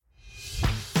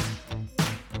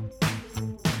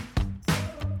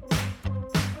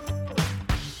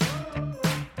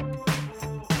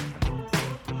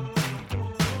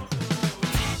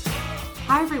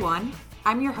everyone.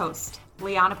 I'm your host,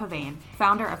 Liana Pavane,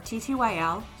 founder of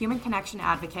TTYL, Human Connection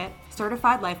Advocate,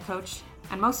 certified life coach,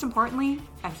 and most importantly,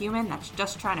 a human that's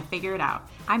just trying to figure it out.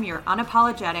 I'm your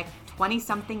unapologetic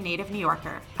 20-something native New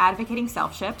Yorker, advocating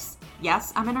self-ships.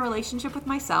 Yes, I'm in a relationship with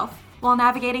myself while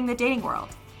navigating the dating world.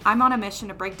 I'm on a mission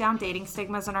to break down dating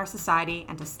stigmas in our society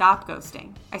and to stop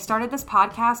ghosting. I started this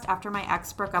podcast after my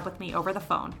ex broke up with me over the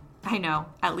phone. I know,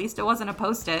 at least it wasn't a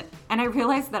post-it, and I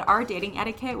realized that our dating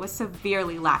etiquette was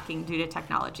severely lacking due to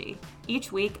technology.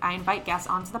 Each week, I invite guests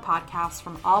onto the podcast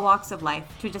from all walks of life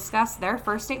to discuss their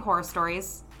first date horror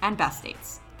stories and best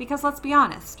dates. Because let's be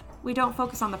honest, we don't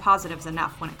focus on the positives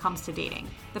enough when it comes to dating.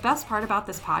 The best part about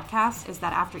this podcast is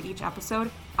that after each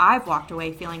episode, I've walked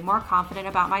away feeling more confident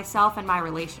about myself and my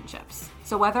relationships.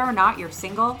 So whether or not you're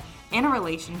single, in a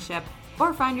relationship,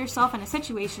 or find yourself in a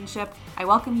situationship, I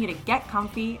welcome you to get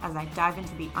comfy as I dive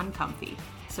into the uncomfy,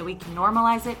 so we can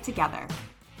normalize it together.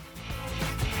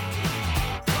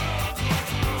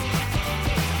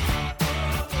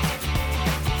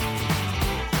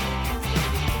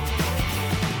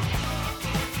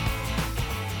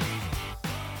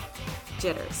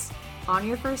 Jitters. On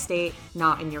your first date,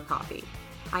 not in your coffee.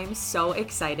 I am so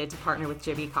excited to partner with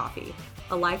Jibby Coffee,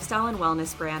 a lifestyle and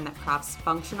wellness brand that crafts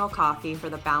functional coffee for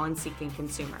the balance-seeking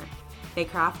consumer. They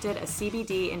crafted a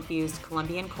CBD-infused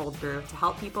Colombian cold brew to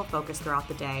help people focus throughout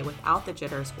the day without the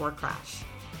jitters or crash.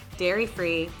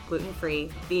 Dairy-free,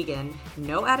 gluten-free, vegan,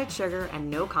 no added sugar, and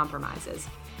no compromises.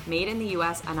 Made in the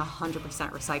US and 100%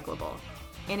 recyclable.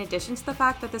 In addition to the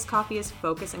fact that this coffee is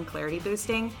focus and clarity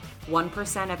boosting,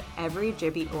 1% of every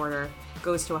Jibby order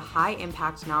goes to a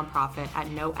high-impact nonprofit at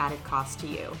no added cost to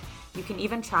you. You can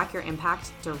even track your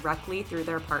impact directly through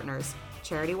their partners,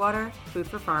 Charity Water, Food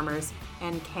for Farmers,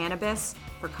 and Cannabis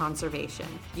for Conservation.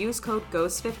 Use code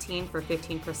GHOST15 for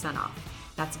 15%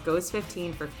 off. That's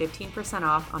GHOST15 for 15%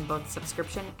 off on both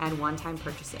subscription and one-time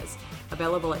purchases.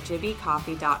 Available at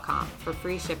jibbycoffee.com for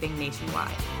free shipping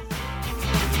nationwide.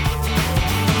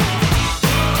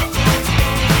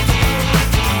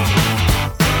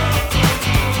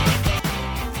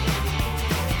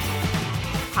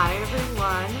 Hi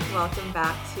everyone, welcome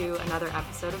back to another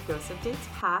episode of Ghosts of Dates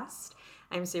Past.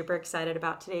 I'm super excited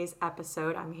about today's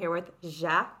episode. I'm here with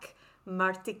Jacques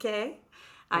Martiquet.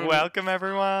 Welcome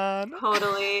everyone.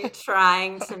 Totally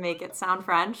trying to make it sound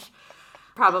French.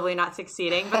 Probably not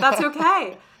succeeding, but that's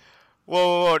okay.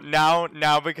 Whoa,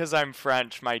 now because I'm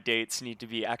French, my dates need to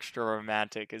be extra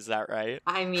romantic. Is that right?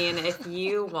 I mean, if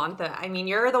you want that,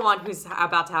 you're the one who's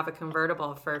about to have a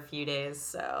convertible for a few days,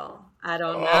 so I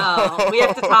don't know. We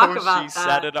have to talk about that. She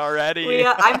said it already.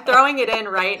 I'm throwing it in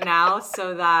right now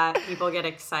so that people get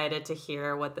excited to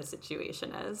hear what the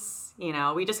situation is. You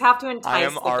know, we just have to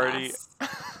entice the guests.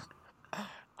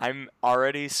 I'm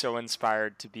already so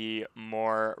inspired to be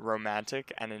more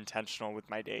romantic and intentional with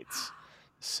my dates.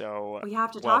 So we have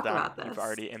to talk about this. You've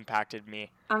already impacted me.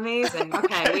 Amazing.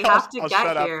 Okay, we have to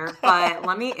get here, but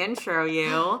let me intro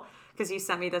you because you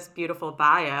sent me this beautiful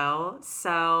bio.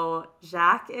 So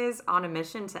Jacques is on a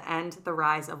mission to end the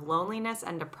rise of loneliness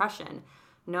and depression,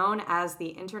 known as the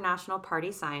International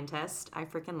Party Scientist. I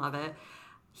freaking love it.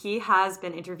 He has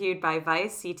been interviewed by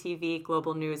Vice, CTV,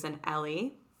 Global News, and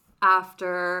Ellie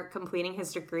after completing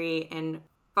his degree in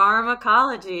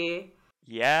pharmacology.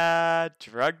 Yeah,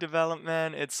 drug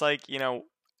development. It's like,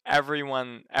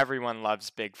 everyone loves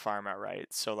big pharma,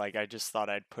 right? So like I just thought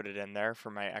I'd put it in there for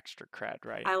my extra cred,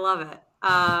 right? I love it.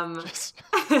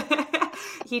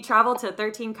 He traveled to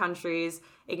 13 countries,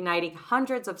 igniting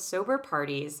hundreds of sober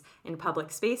parties in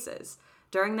public spaces.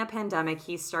 During the pandemic,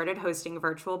 he started hosting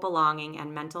virtual belonging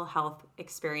and mental health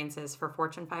experiences for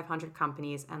Fortune 500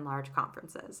 companies and large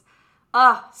conferences.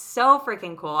 So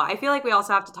freaking cool. I feel like we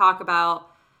also have to talk about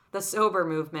the sober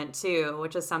movement too,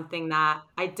 which is something that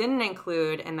I didn't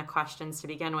include in the questions to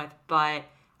begin with, but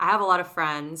I have a lot of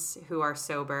friends who are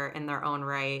sober in their own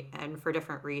right and for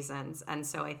different reasons. And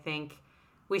so I think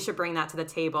we should bring that to the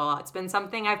table. It's been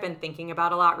something I've been thinking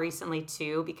about a lot recently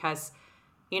too, because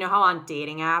you know how on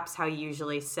dating apps, how you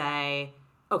usually say,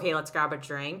 okay, let's grab a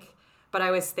drink. But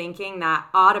I was thinking that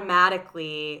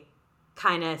automatically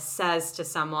kind of says to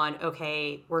someone,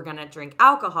 okay, we're going to drink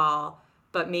alcohol.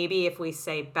 But maybe if we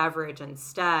say beverage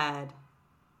instead,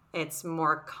 it's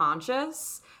more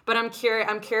conscious. But I'm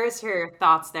curious to hear your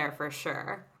thoughts there for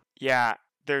sure. Yeah,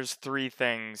 there's three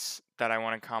things that I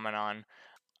want to comment on.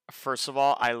 First of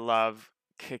all, I love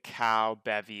cacao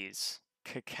bevies.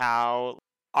 Cacao,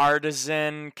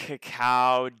 artisan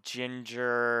cacao,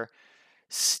 ginger,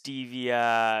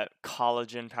 stevia,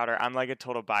 collagen powder. I'm like a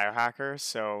total biohacker,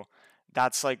 so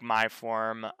that's like my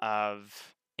form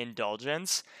of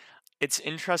indulgence. It's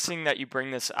interesting that you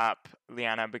bring this up,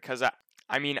 Liana, because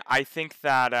I mean, I think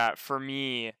that for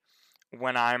me,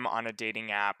 when I'm on a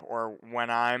dating app or when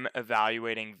I'm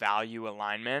evaluating value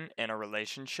alignment in a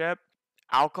relationship,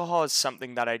 alcohol is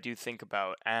something that I do think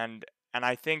about. And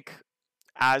I think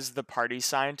as the party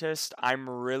scientist, I'm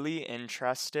really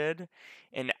interested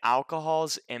in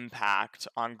alcohol's impact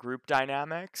on group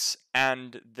dynamics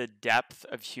and the depth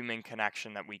of human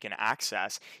connection that we can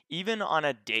access, even on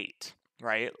a date,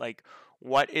 right? Like,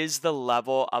 what is the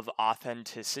level of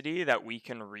authenticity that we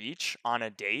can reach on a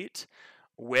date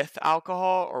with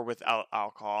alcohol or without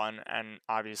alcohol? And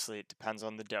obviously, it depends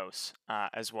on the dose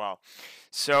as well.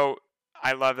 So,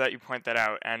 I love that you point that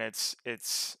out, and it's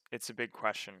a big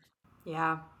question.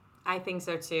 Yeah, I think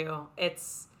so too.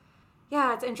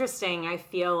 Yeah, it's interesting. I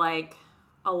feel like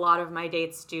a lot of my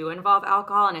dates do involve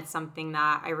alcohol, and it's something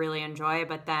that I really enjoy.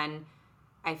 But then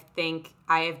I think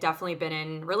I have definitely been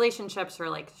in relationships or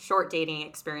like short dating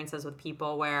experiences with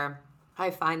people where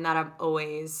I find that I'm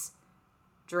always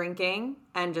drinking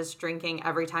and just drinking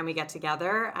every time we get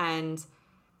together. And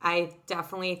I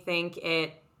definitely think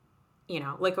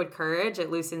liquid courage,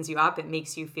 it loosens you up, it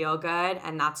makes you feel good,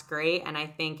 and that's great. And I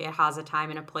think it has a time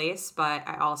and a place, but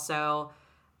I also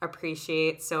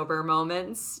appreciate sober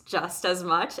moments just as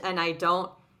much. And I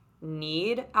don't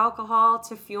need alcohol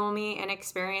to fuel me in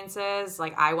experiences.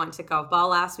 Like, I went to golf ball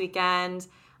last weekend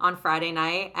on Friday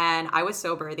night, and I was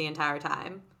sober the entire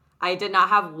time. I did not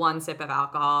have one sip of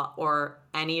alcohol or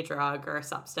any drug or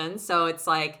substance. So it's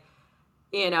like,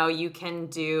 you can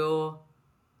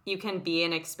be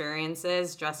in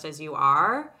experiences just as you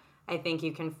are. I think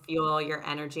you can fuel your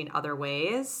energy in other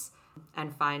ways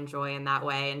and find joy in that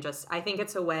way. And just, I think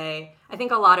it's a way, I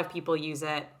think a lot of people use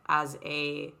it as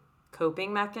a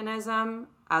coping mechanism,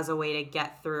 as a way to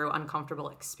get through uncomfortable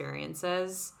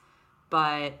experiences.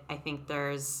 But I think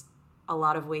there's a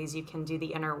lot of ways you can do the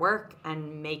inner work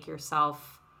and make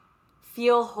yourself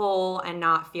feel whole and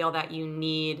not feel that you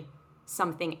need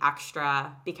something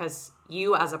extra, because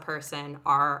you as a person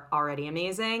are already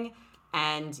amazing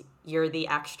and you're the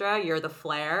extra, you're the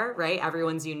flair, right?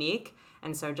 Everyone's unique.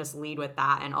 And so just lead with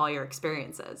that in all your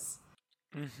experiences.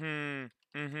 Mm-hmm.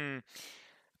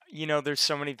 Mm-hmm. There's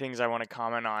so many things I want to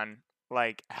comment on.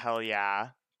 Like, hell yeah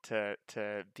to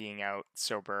being out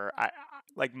sober.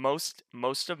 Like most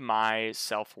of my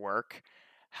self-work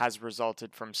has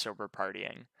resulted from sober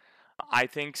partying. I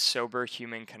think sober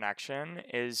human connection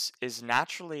is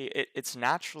naturally it's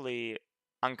naturally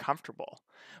uncomfortable.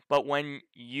 But when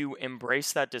you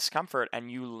embrace that discomfort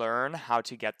and you learn how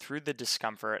to get through the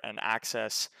discomfort and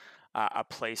access a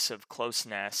place of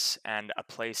closeness and a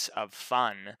place of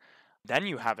fun, then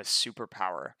you have a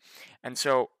superpower. And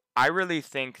so I really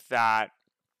think that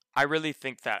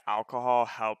alcohol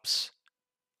helps.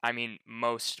 I mean,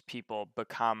 most people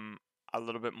become a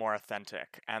little bit more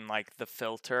authentic, and like the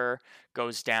filter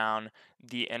goes down,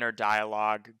 the inner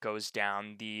dialogue goes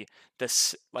down,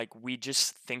 this like we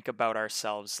just think about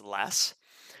ourselves less.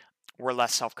 We're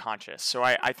less self-conscious. So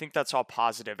I think that's all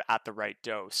positive at the right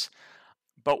dose.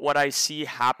 But what I see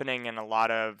happening in a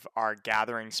lot of our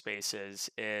gathering spaces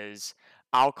is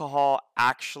alcohol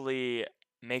actually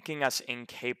making us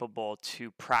incapable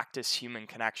to practice human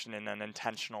connection in an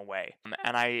intentional way.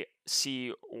 And I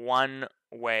see one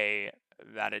way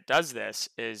that it does this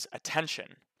is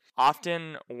attention.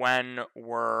 Often, when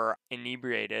we're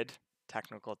inebriated,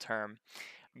 technical term,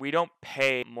 we don't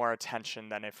pay more attention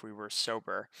than if we were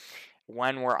sober.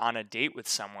 When we're on a date with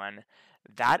someone,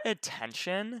 that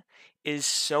attention is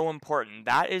so important.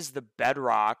 That is the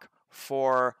bedrock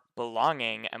for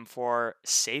belonging and for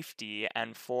safety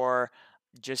and for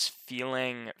just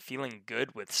feeling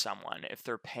good with someone if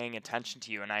they're paying attention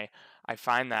to you. And I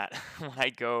find that when I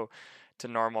go to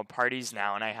normal parties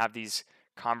now and I have these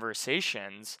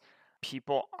conversations,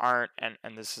 people aren't,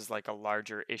 and this is like a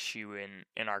larger issue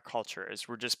in our culture, is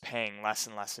we're just paying less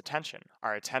and less attention.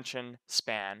 Our attention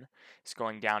span is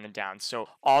going down and down. So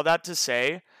all that to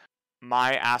say,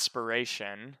 my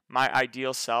aspiration, my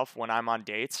ideal self when I'm on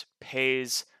dates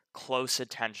pays close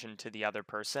attention to the other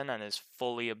person and is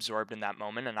fully absorbed in that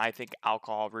moment, and I think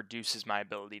alcohol reduces my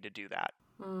ability to do that.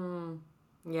 Mm,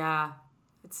 yeah,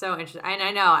 it's so interesting. And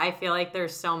I know, I feel like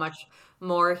there's so much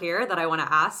more here that I want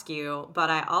to ask you, but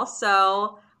I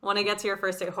also want to get to your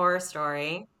first date horror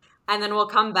story. And then we'll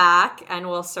come back and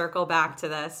we'll circle back to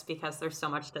this because there's so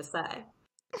much to say.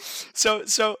 So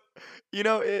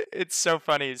it's so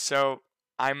funny. So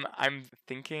I'm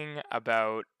thinking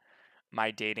about my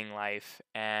dating life,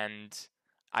 and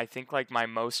I think like my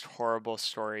most horrible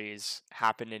stories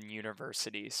happened in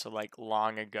university, so like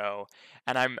long ago.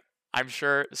 And I'm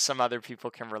sure some other people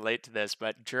can relate to this,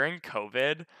 but during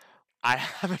COVID, I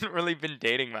haven't really been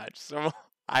dating much. So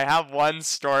I have one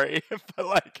story, but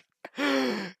like,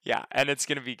 yeah, and it's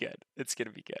gonna be good. It's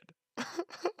gonna be good.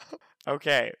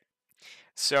 Okay,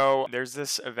 so there's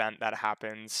this event that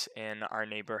happens in our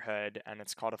neighborhood, and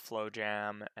it's called a Flow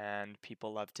Jam, and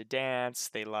people love to dance.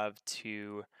 They love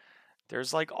to,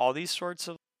 there's like all these sorts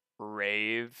of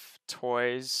rave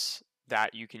toys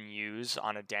that you can use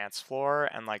on a dance floor,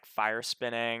 and like fire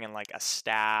spinning and like a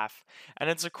staff, and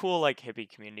it's a cool like hippie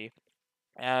community.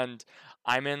 And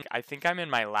I think I'm in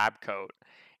my lab coat,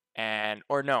 and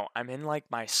or no, I'm in like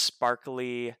my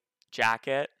sparkly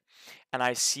jacket, and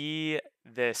I see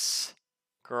this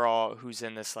girl who's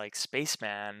in this like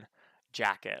spaceman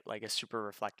jacket, like a super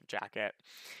reflective jacket,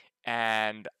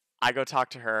 and I go talk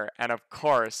to her, and of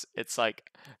course, it's like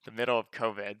the middle of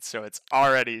COVID, so it's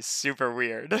already super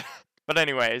weird. But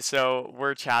anyway, so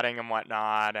we're chatting and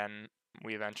whatnot, and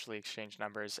we eventually exchange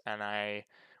numbers, and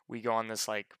we go on this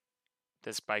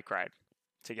bike ride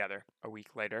together a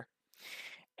week later,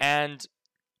 and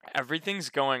everything's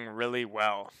going really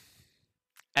well.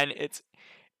 And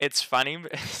it's funny.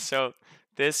 So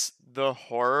the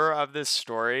horror of this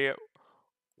story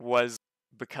was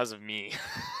because of me.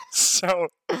 So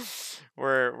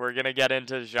we're gonna get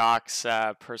into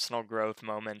Jacques' personal growth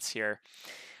moments here.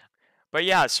 But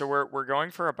yeah, so we're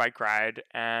going for a bike ride,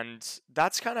 and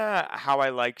that's kind of how I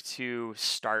like to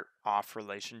start off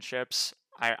relationships.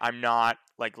 I'm not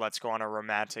like, let's go on a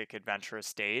romantic,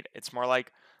 adventurous date. It's more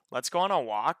like, let's go on a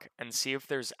walk and see if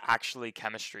there's actually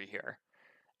chemistry here,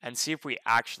 and see if we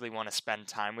actually want to spend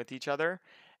time with each other.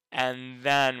 And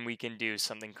then we can do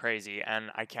something crazy.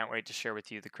 And I can't wait to share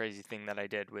with you the crazy thing that I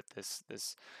did with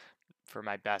this for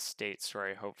my best date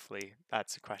story. Hopefully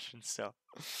that's a question still.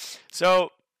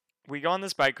 So we go on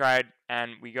this bike ride,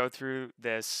 and we go through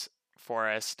this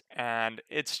forest, and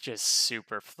it's just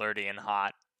super flirty and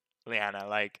hot, Leanna.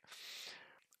 Like,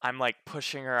 I'm like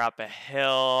pushing her up a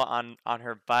hill on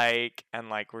her bike, and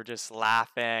like we're just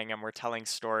laughing and we're telling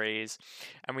stories,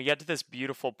 and we get to this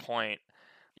beautiful point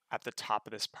at the top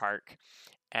of this park,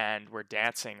 and we're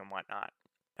dancing and whatnot,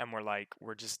 and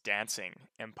we're just dancing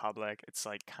in public. It's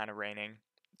like kind of raining.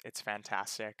 It's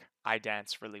fantastic. I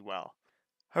dance really well.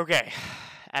 Okay.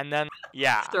 And then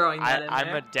yeah, Throwing that in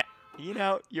I'm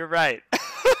there. you're right.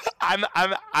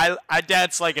 I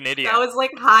dance like an idiot. That was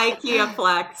like high key of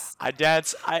flex. I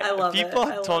dance. I love it. People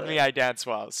I have told love me it. I dance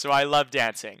well, so I love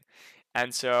dancing,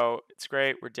 and so it's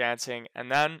great. We're dancing,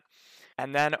 and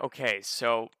then okay,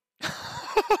 so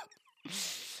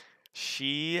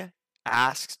she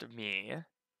asked me.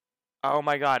 Oh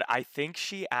my God, I think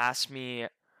she asked me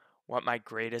what my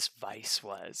greatest vice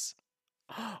was.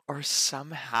 Or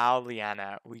somehow,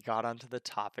 Leanna, we got onto the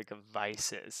topic of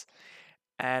vices.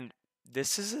 And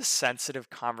this is a sensitive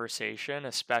conversation,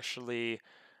 especially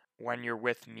when you're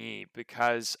with me,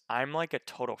 because I'm like a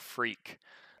total freak.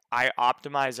 I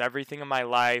optimize everything in my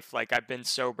life. Like, I've been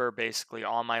sober basically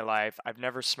all my life. I've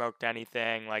never smoked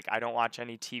anything. Like, I don't watch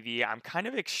any TV. I'm kind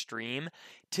of extreme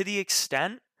to the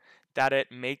extent that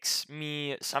it makes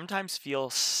me sometimes feel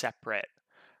separate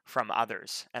from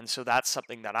others. And so that's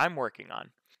something that I'm working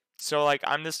on. So, like,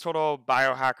 I'm this total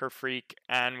biohacker freak,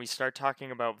 and we start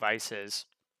talking about vices.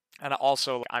 And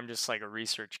also, I'm just like a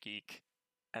research geek.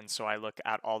 And so I look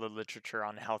at all the literature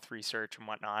on health research and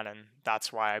whatnot. And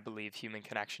that's why I believe human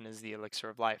connection is the elixir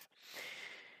of life.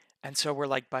 And so we're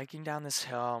like biking down this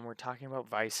hill, and we're talking about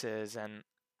vices. And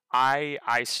I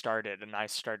started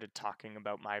talking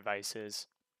about my vices.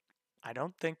 I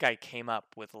don't think I came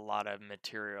up with a lot of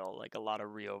material, like a lot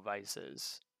of real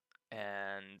vices.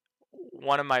 And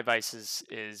one of my vices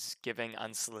is giving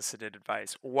unsolicited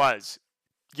advice, was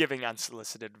giving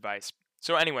unsolicited advice.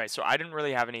 So anyway, so I didn't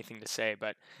really have anything to say,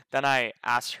 but then I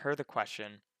asked her the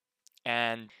question,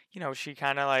 and she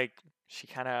kind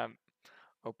of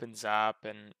opens up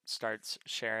and starts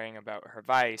sharing about her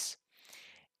vice,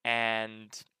 and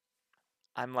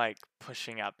I'm like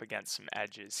pushing up against some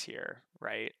edges here,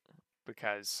 right?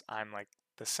 Because I'm like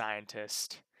the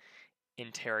scientist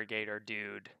interrogator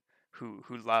dude who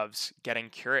loves getting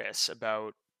curious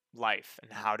about life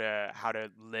and how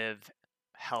to live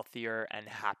healthier and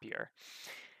happier.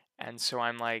 And so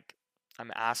I'm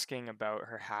asking about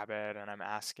her habit, and I'm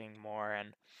asking more,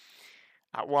 and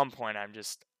at one point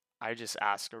I just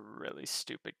ask a really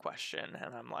stupid question,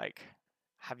 and I'm like,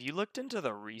 have you looked into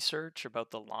the research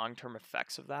about the long-term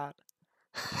effects of that?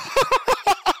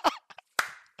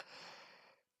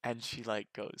 And she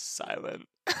like goes silent.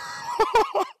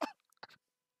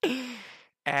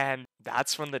 And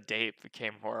that's when the date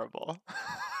became horrible.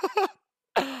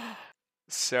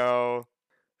 So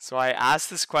so I asked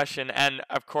this question, and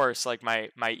of course, like my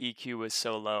EQ was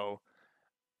so low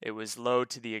It was low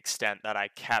to the extent that I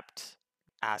kept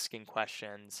asking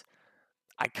questions.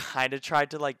 I kind of tried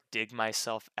to like dig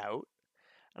myself out.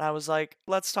 And I was like,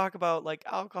 let's talk about like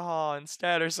alcohol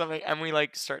instead or something. And we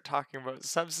like start talking about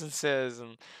substances,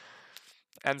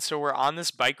 and so we're on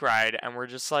this bike ride and we're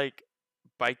just like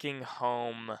biking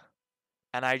home,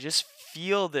 and I just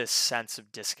feel this sense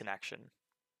of disconnection.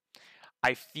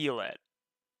 I feel it.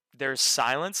 There's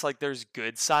silence, like there's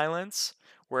good silence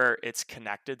where it's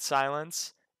connected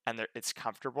silence and it's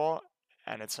comfortable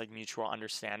and it's like mutual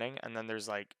understanding, and then there's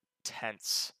like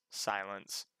tense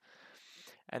silence.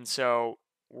 And so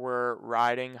we're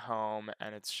riding home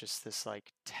and it's just this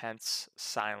like tense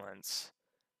silence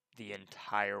the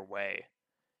entire way,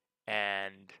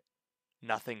 and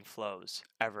nothing flows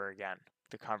ever again.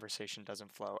 The conversation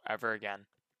doesn't flow ever again.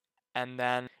 And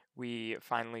then we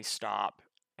finally stop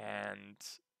and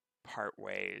part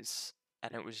ways.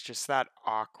 And it was just that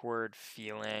awkward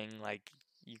feeling, like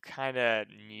you kind of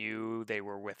knew they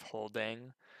were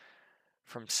withholding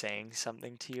from saying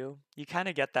something to you. You kind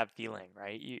of get that feeling,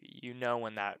 right? You know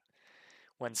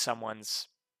when someone's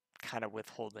kind of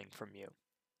withholding from you.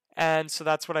 And so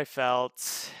that's what I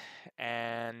felt.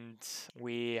 And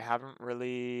we haven't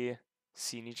really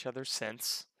seen each other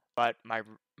since. But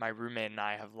my roommate and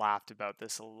I have laughed about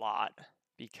this a lot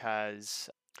because,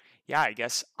 yeah, I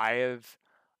guess I've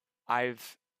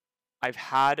I've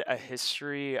had a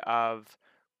history of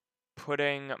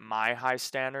putting my high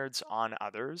standards on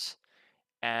others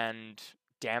and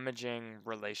damaging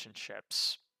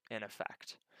relationships in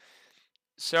effect.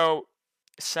 So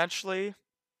essentially,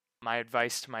 my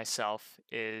advice to myself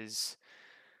is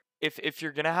if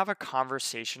you're going to have a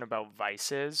conversation about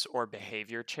vices or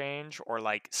behavior change or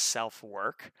like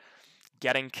self-work,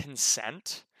 getting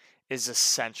consent is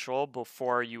essential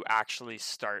before you actually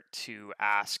start to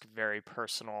ask very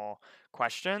personal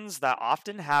questions that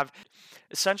often have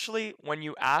essentially when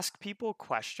you ask people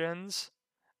questions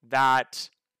that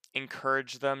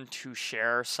encourage them to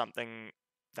share something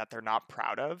that they're not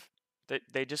proud of,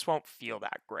 they just won't feel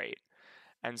that great.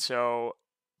 And so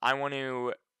I want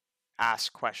to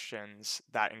ask questions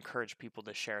that encourage people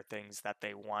to share things that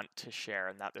they want to share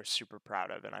and that they're super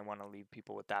proud of. And I want to leave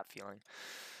people with that feeling.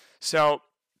 So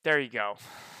there you go.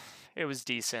 It was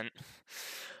decent.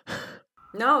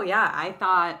 No, yeah,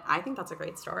 I think that's a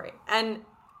great story. And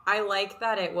I like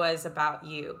that it was about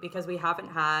you because we haven't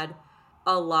had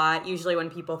a lot. Usually when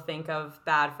people think of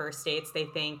bad first dates, they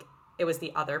think it was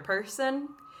the other person.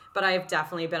 But I've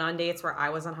definitely been on dates where I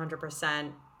was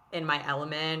 100% in my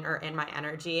element or in my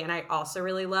energy. And I also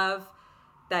really love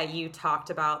that you talked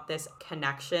about this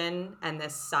connection and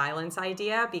this silence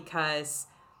idea because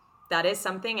that is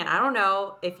something, and I don't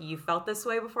know if you felt this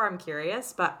way before, I'm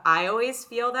curious, but I always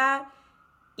feel that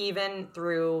even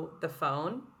through the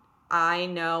phone. I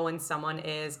know when someone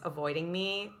is avoiding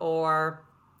me or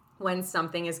when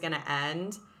something is going to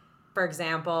end. For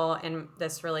example, in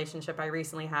this relationship I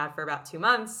recently had for about 2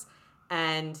 months,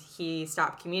 and he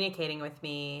stopped communicating with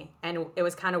me, and it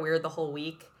was kind of weird the whole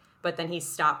week, but then he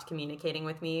stopped communicating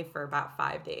with me for about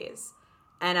 5 days.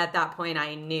 And at that point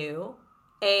I knew,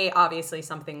 obviously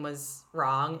something was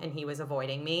wrong and he was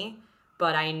avoiding me,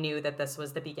 but I knew that this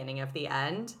was the beginning of the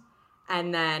end.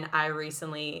 And then I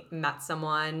recently met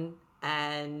someone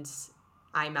and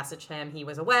I messaged him. He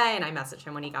was away, and I messaged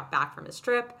him when he got back from his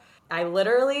trip. I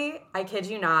kid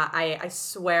you not, I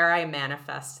swear I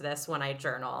manifest this when I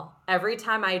journal. Every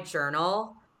time I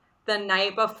journal, the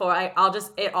night before,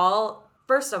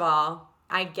 first of all,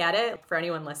 I get it for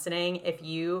anyone listening. If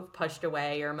you've pushed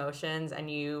away your emotions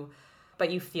but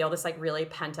you feel this like really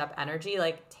pent up energy,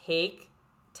 like take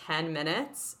 10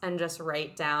 minutes and just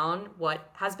write down what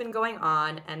has been going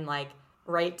on and like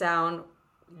write down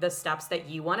the steps that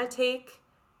you want to take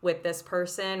with this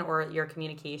person or your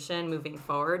communication moving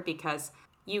forward, because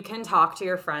you can talk to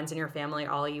your friends and your family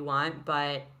all you want,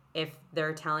 but if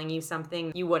they're telling you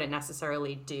something you wouldn't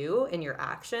necessarily do in your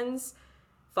actions,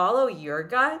 follow your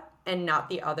gut and not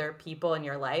the other people in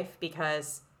your life,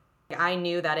 because I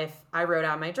knew that if I wrote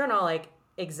out my journal like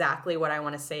exactly what I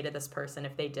want to say to this person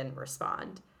if they didn't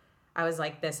respond, I was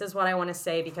like, this is what I want to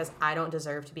say because I don't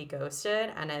deserve to be ghosted,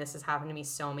 and this has happened to me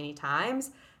so many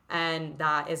times, and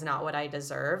that is not what I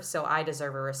deserve, so I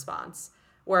deserve a response.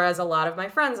 Whereas a lot of my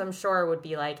friends, I'm sure, would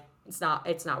be like, it's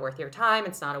not worth your time,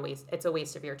 it's a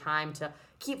waste of your time to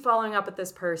keep following up with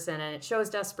this person, and it shows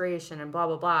desperation and blah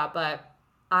blah blah. But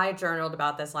I journaled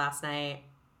about this last night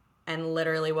and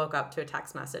literally woke up to a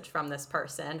text message from this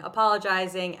person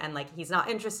apologizing, and like, he's not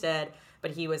interested,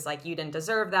 but he was like, you didn't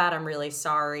deserve that, I'm really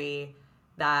sorry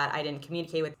that I didn't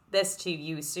communicate with this to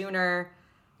you sooner,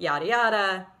 yada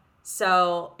yada.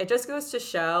 So it just goes to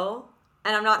show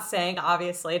And I'm not saying,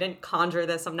 obviously, I didn't conjure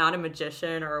this. I'm not a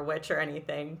magician or a witch or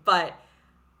anything. But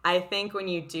I think when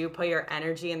you do put your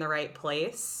energy in the right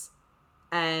place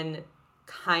and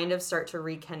kind of start to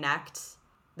reconnect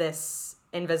this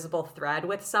invisible thread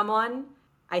with someone,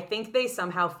 I think they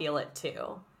somehow feel it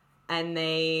too. And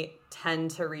they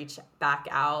tend to reach back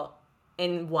out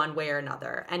in one way or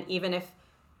another. And even if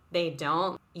they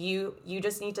don't, you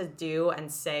just need to do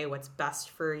and say what's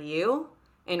best for you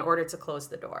in order to close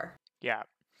the door. Yeah.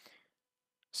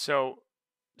 So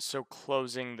so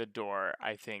closing the door,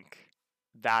 I think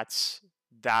that's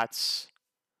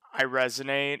I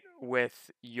resonate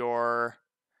with your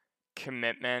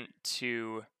commitment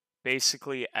to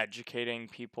basically educating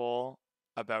people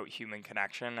about human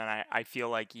connection. And I feel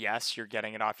like, yes, you're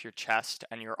getting it off your chest,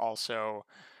 and you're also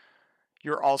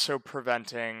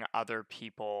preventing other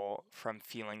people from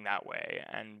feeling that way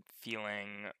and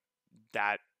feeling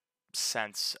that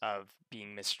sense of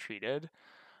being mistreated.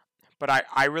 But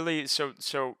I really,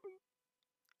 so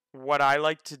what I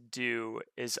like to do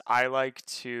is I like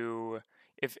to,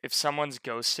 if someone's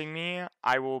ghosting me,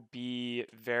 I will be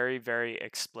very, very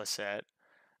explicit.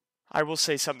 I will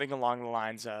say something along the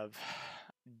lines of,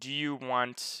 "Do you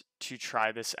want to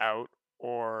try this out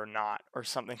or not?" or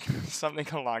something something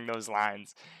along those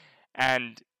lines.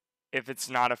 And if it's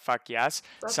not a fuck yes,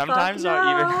 The fuck sometimes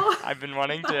I'll even no. I've been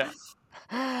wanting to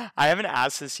I haven't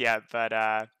asked this yet, but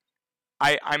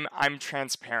I'm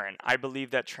transparent. I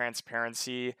believe that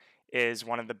transparency is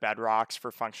one of the bedrocks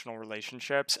for functional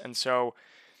relationships. And so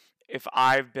if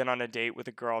I've been on a date with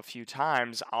a girl a few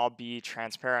times, I'll be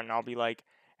transparent and I'll be like,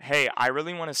 "Hey, I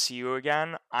really want to see you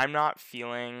again. I'm not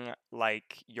feeling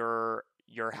like you're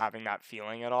having that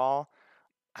feeling at all.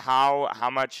 How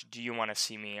much do you want to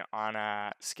see me on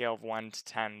a scale of 1 to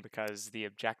 10, because the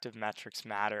objective metrics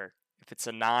matter. If it's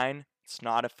a 9, it's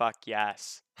not a fuck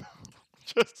yes."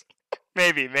 Just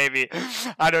maybe.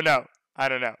 I don't know. I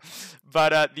don't know.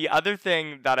 But the other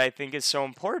thing that I think is so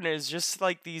important is just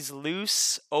like these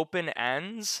loose open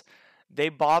ends, they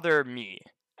bother me.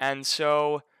 And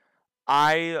so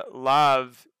I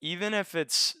love, even if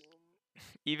it's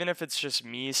just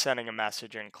me sending a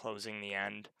message and closing the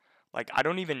end, like I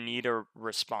don't even need a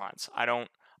response. I don't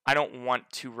want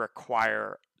to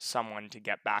require someone to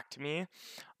get back to me.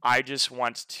 I just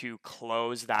want to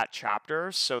close that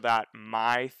chapter so that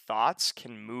my thoughts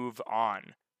can move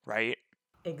on, right?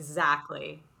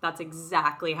 Exactly. That's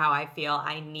exactly how I feel.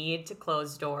 I need to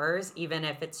close doors, even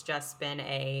if it's just been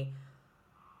a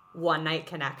one night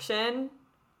connection.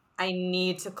 I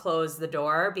need to close the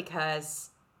door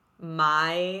because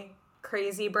my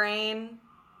crazy brain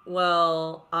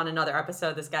will, on another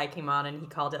episode, this guy came on and he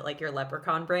called it like your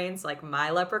leprechaun brain. So, like,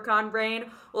 my leprechaun brain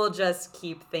will just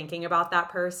keep thinking about that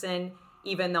person,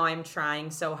 even though I'm trying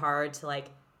so hard to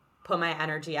like put my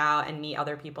energy out and meet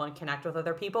other people and connect with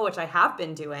other people, which I have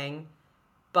been doing,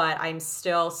 but I'm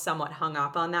still somewhat hung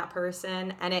up on that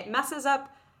person. And it messes up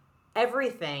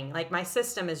everything. Like, my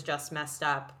system is just messed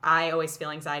up. I always feel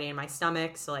anxiety in my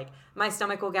stomach. So, like, my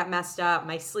stomach will get messed up.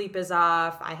 My sleep is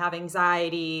off. I have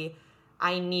anxiety.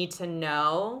 I need to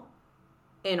know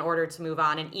in order to move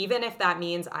on. And even if that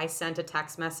means I sent a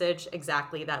text message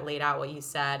exactly that laid out what you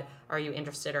said, are you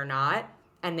interested or not?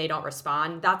 And they don't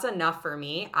respond, that's enough for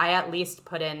me. I at least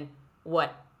put in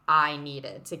what I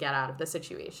needed to get out of the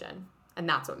situation. And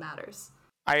that's what matters.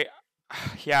 I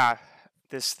yeah,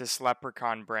 this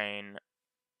leprechaun brain,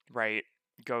 right,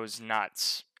 goes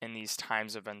nuts in these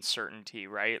times of uncertainty,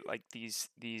 right? Like these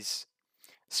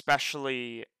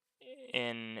especially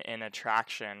in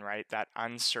attraction, right? That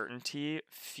uncertainty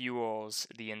fuels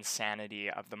the insanity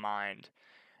of the mind.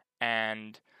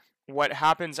 And what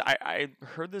happens, I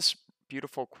heard this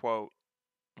beautiful quote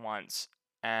once,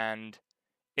 and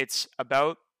it's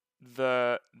about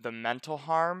the mental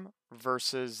harm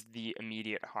versus the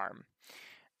immediate harm.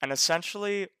 And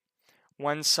essentially,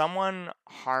 when someone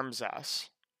harms us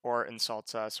or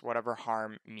insults us, whatever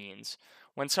harm means,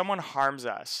 when someone harms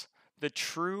us, the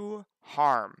true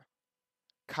harm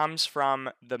comes from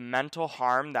the mental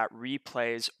harm that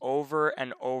replays over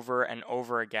and over and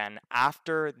over again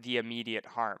after the immediate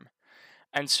harm.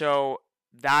 And so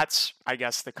that's, I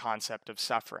guess, the concept of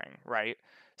suffering, right?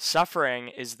 Suffering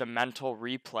is the mental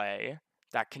replay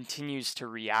that continues to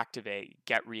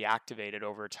get reactivated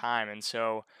over time. And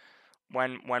so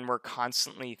when we're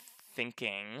constantly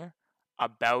thinking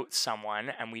about someone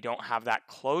and we don't have that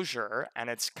closure, and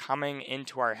it's coming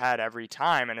into our head every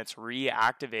time and it's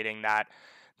reactivating that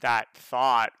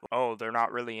thought, "Oh, they're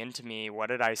not really into me. What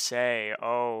did I say?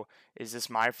 Oh, is this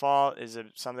my fault? Is it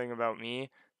something about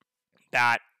me?"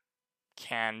 That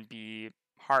can be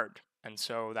hard. And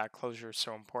so that closure is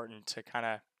so important to kind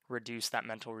of reduce that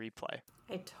mental replay.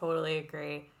 I totally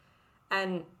agree.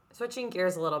 And switching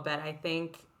gears a little bit, I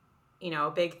think,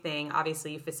 a big thing,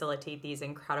 obviously you facilitate these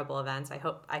incredible events. I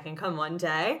hope I can come one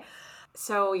day.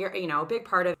 So a big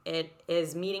part of it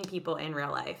is meeting people in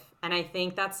real life. And I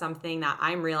think that's something that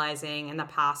I'm realizing in the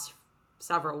past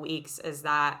several weeks is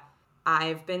that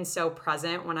I've been so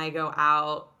present when I go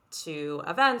out to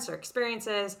events or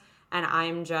experiences. And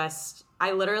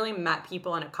I literally met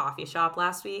people in a coffee shop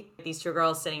last week. These two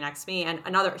girls sitting next to me, and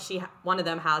one of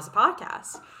them has a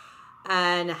podcast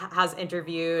and has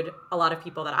interviewed a lot of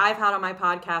people that I've had on my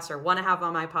podcast or want to have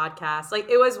on my podcast. Like,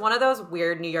 it was one of those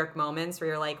weird New York moments where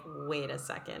you're like, wait a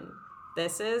second,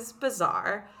 this is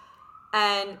bizarre.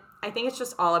 And I think it's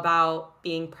just all about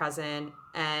being present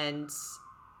and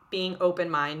being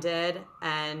open-minded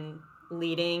and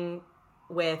leading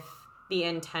with the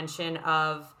intention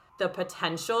of the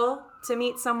potential to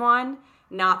meet someone,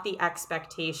 not the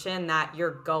expectation that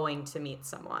you're going to meet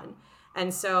someone.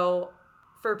 And so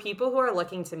for people who are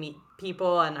looking to meet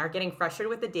people and are getting frustrated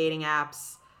with the dating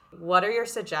apps, what are your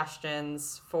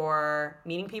suggestions for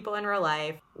meeting people in real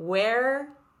life? Where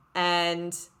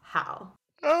and how?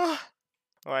 Oh,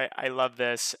 I love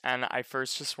this. And I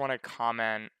first just want to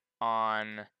comment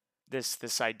on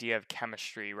this idea of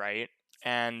chemistry, right?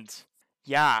 And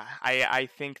yeah, I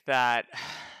think that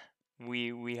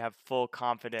we have full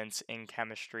confidence in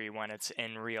chemistry when it's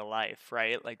in real life,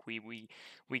 right? Like we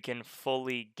can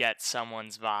fully get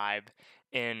someone's vibe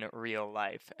in real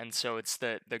life. And so it's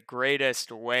the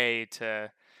greatest way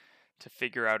to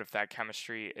figure out if that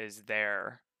chemistry is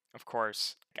there. Of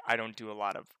course, I don't do a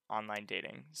lot of online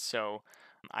dating, so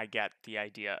I get the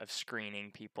idea of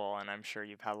screening people, and I'm sure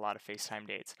you've had a lot of FaceTime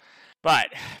dates. But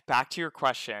back to your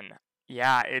question,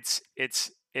 yeah, it's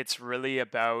really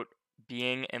about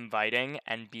being inviting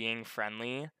and being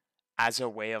friendly as a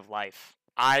way of life.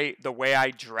 The way I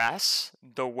dress,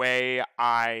 the way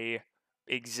I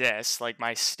exist, like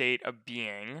my state of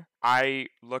being, I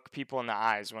look people in the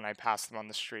eyes when I pass them on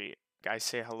the street. I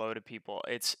say hello to people.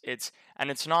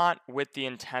 And it's not with the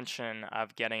intention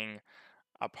of getting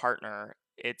a partner.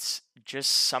 It's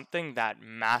just something that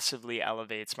massively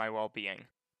elevates my well-being.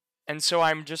 And so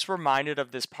I'm just reminded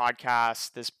of this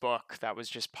podcast, this book that was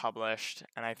just published,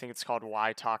 and I think it's called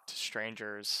Why Talk to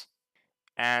Strangers.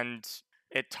 And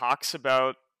it talks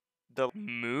about the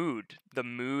mood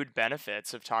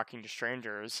benefits of talking to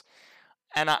strangers.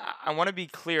 And I want to be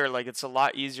clear, like, it's a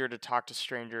lot easier to talk to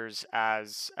strangers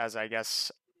as I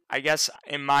guess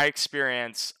in my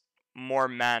experience, more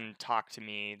men talk to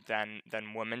me than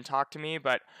women talk to me.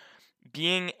 But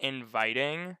being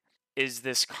inviting is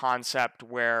this concept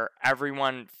where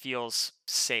everyone feels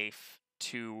safe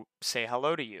to say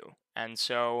hello to you. And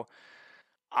so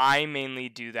I mainly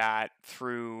do that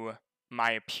through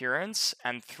my appearance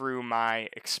and through my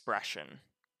expression.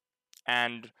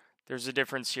 And there's a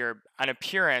difference here. An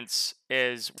appearance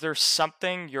is there's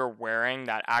something you're wearing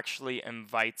that actually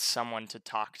invites someone to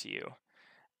talk to you.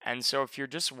 And so if you're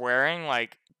just wearing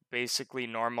like basically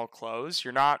normal clothes,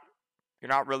 you're not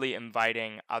really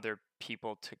inviting other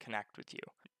people to connect with you.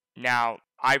 Now,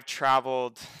 I've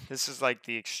traveled, this is like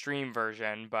the extreme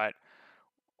version, but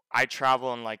I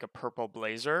travel in like a purple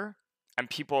blazer, and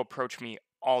people approach me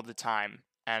all the time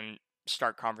and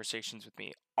start conversations with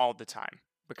me all the time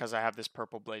because I have this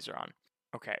purple blazer on.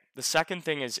 Okay, the second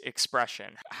thing is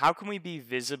expression. How can we be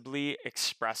visibly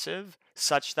expressive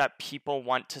such that people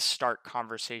want to start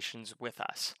conversations with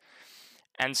us?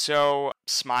 And so,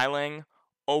 smiling,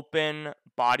 open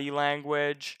body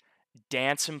language,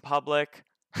 dance in public,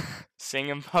 sing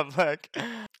in public,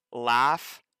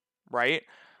 laugh, right?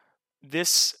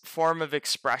 This form of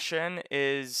expression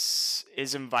is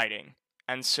inviting.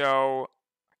 And so,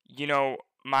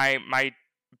 my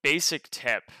basic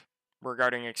tip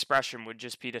regarding expression would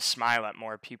just be to smile at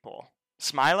more people.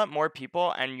 Smile at more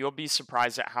people, and you'll be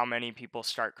surprised at how many people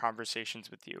start conversations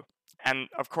with you. And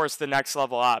of course, the next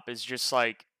level up is just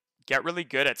like get really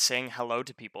good at saying hello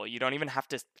to people. You don't even have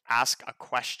to ask a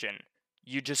question.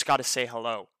 You just got to say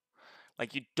hello.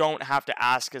 Like, you don't have to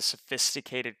ask a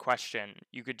sophisticated question.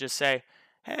 You could just say,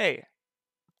 "Hey,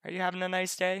 are you having a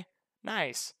nice day?"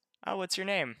 "Nice. Oh, what's your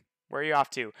name? Where are you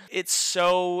off to?" It's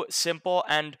so simple,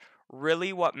 and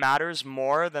really what matters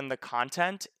more than the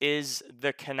content is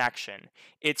the connection.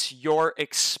 It's your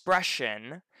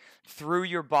expression through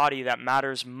your body that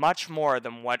matters much more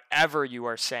than whatever you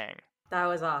are saying. That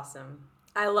was awesome.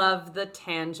 I love the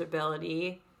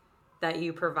tangibility that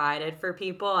you provided for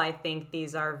people. I think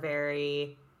these are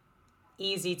very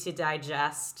easy to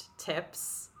digest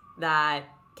tips that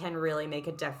can really make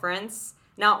a difference,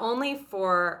 not only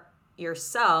for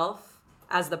yourself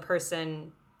as the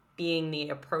person being the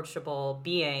approachable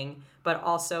being, but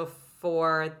also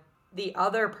for the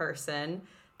other person,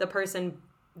 the person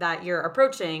that you're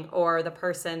approaching or the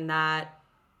person that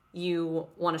you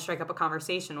want to strike up a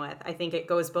conversation with. I think it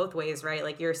goes both ways, right?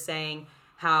 Like you're saying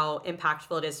how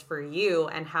impactful it is for you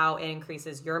and how it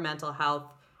increases your mental health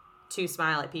to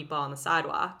smile at people on the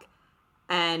sidewalk.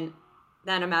 And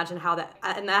then imagine how that,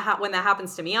 and when that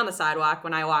happens to me on the sidewalk,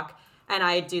 when I walk, and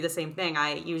I do the same thing,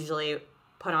 I usually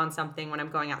put on something when I'm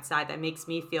going outside that makes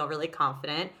me feel really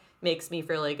confident, makes me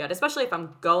feel really good, especially if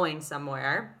I'm going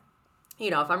somewhere.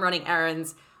 If I'm running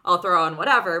errands, I'll throw on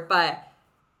whatever, but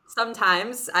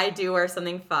sometimes I do wear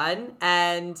something fun,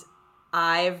 and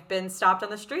I've been stopped on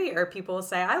the street, or people will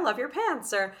say, I love your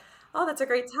pants, or, oh, that's a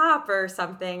great top, or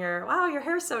something, or, wow, your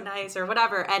hair's so nice, or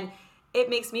whatever. And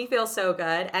it makes me feel so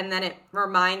good. And then it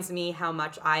reminds me how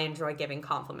much I enjoy giving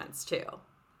compliments too,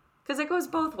 because it goes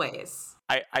both ways.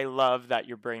 I love that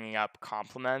you're bringing up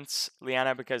compliments,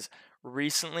 Leanna, because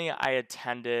recently I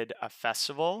attended a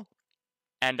festival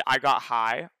and I got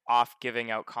high off giving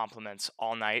out compliments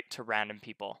all night to random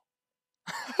people.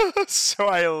 So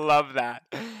I love that.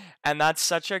 And that's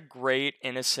such a great,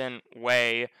 innocent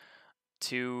way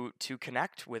to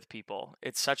connect with people.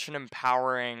 It's such an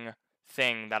empowering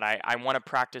thing that I want to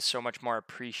practice so much more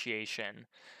appreciation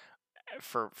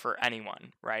for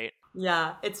anyone, right?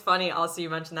 Yeah, it's funny also you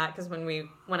mentioned that, because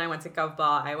when I went to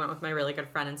GovBall, I went with my really good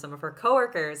friend and some of her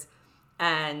coworkers,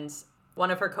 and one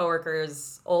of her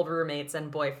coworkers' old roommates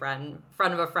and boyfriend,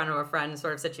 friend of a friend of a friend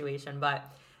sort of situation. But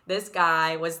this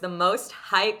guy was the most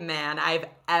hype man I've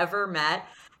ever met.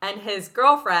 And his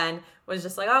girlfriend was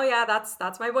just like, oh yeah,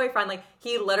 that's my boyfriend. Like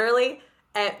he literally,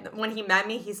 when he met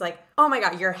me, he's like, oh my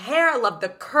God, your hair, I love the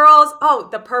curls. Oh,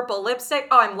 the purple lipstick.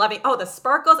 Oh, I'm loving, oh, the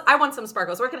sparkles. I want some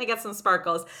sparkles. Where can I get some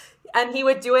sparkles? And he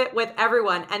would do it with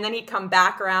everyone. And then he'd come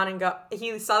back around and go,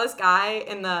 he saw this guy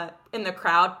in the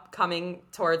crowd coming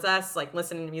towards us, like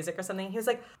listening to music or something. He was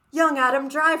like, young Adam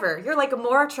Driver, you're like a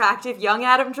more attractive young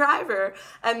Adam Driver.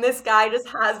 And this guy just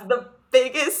has the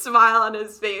biggest smile on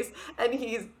his face, and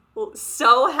he's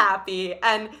so happy.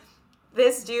 And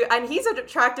this dude, and he's an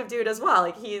attractive dude as well.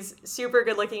 Like he's super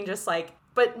good looking, just like,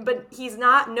 but he's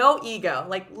no ego,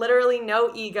 like literally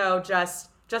no ego, just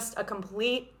a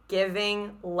complete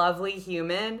giving, lovely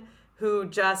human who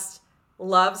just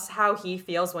loves how he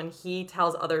feels when he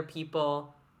tells other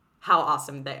people how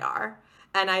awesome they are.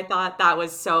 And I thought that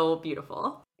was so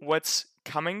beautiful. What's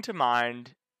coming to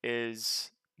mind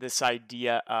is this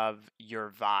idea of your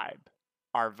vibe,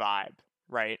 our vibe,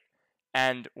 right?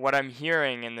 And what I'm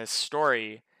hearing in this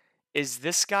story is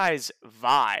this guy's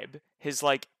vibe, his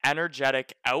like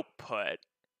energetic output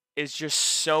is just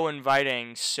so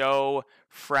inviting, so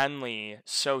friendly,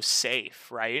 so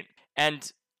safe, right?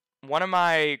 And one of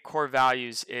my core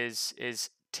values is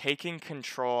taking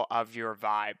control of your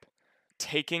vibe,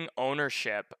 taking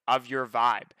ownership of your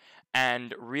vibe,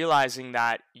 and realizing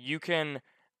that you can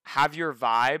have your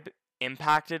vibe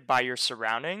impacted by your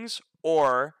surroundings,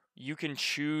 or you can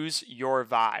choose your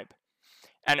vibe.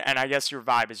 And I guess your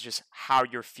vibe is just how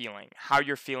you're feeling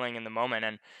in the moment.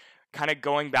 And kind of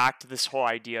going back to this whole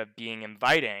idea of being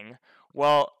inviting,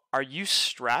 well, are you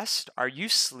stressed? Are you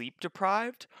sleep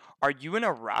deprived? Are you in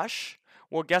a rush?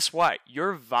 Well, guess what?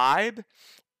 Your vibe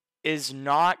is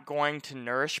not going to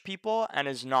nourish people and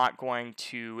is not going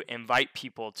to invite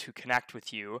people to connect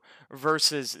with you,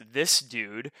 versus this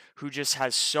dude who just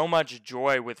has so much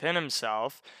joy within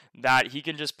himself that he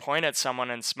can just point at someone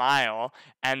and smile,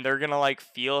 and they're gonna like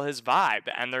feel his vibe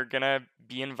and they're gonna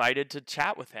be invited to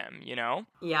chat with him, you know?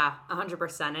 Yeah,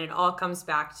 100%. And it all comes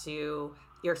back to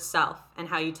yourself and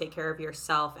how you take care of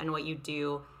yourself and what you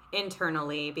do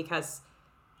internally. Because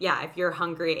yeah, if you're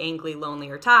hungry, angry, lonely,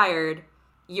 or tired,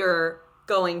 you're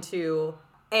going to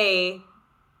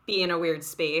be in a weird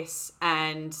space,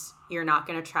 and you're not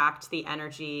going to attract the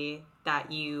energy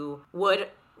that you would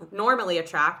normally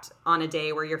attract on a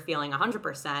day where you're feeling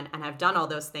 100% and have done all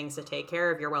those things to take care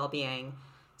of your well-being.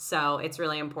 So it's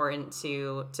really important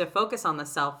to focus on the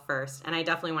self first. And I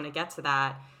definitely want to get to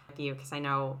that with you, because I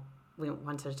know we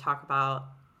wanted to talk about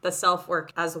the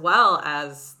self-work as well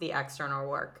as the external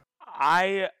work.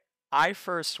 I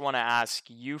first want to ask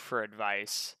you for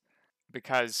advice,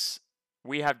 because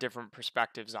we have different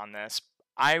perspectives on this.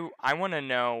 I want to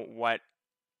know what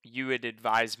you would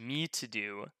advise me to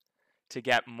do to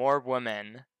get more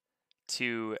women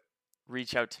to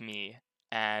reach out to me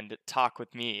and talk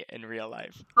with me in real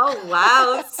life. Oh,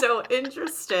 wow. So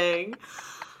interesting.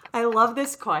 I love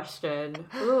this question.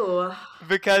 Ooh.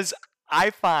 Because I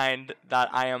find that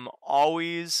I am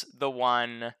always the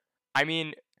one, I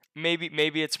mean,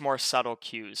 maybe it's more subtle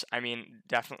cues. I mean,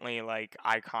 definitely like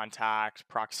eye contact,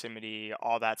 proximity,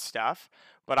 all that stuff.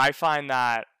 But I find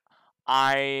that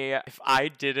if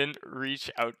I didn't reach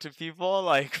out to people,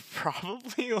 like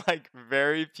probably like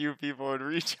very few people would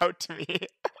reach out to me.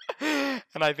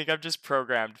 And I think I've just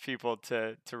programmed people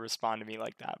to respond to me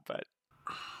like that. But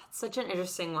Such an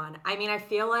interesting one. I mean, I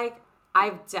feel like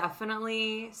I've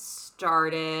definitely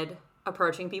started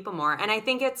approaching people more. And I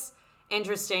think it's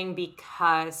interesting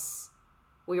because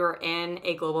we were in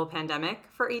a global pandemic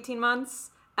for 18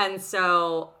 months. And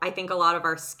so I think a lot of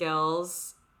our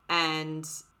skills and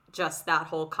just that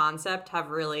whole concept have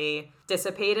really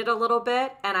dissipated a little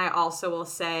bit. And I also will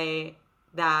say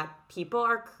that people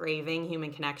are craving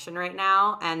human connection right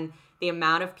now. And the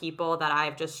amount of people that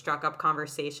I've just struck up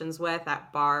conversations with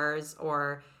at bars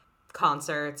or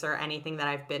concerts or anything that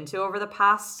I've been to over the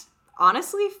past,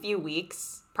 honestly, few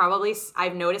weeks, probably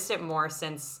I've noticed it more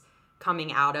since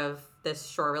coming out of this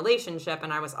short relationship.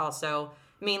 And I was also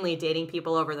mainly dating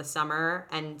people over the summer,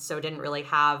 and so didn't really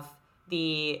have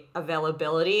the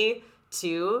availability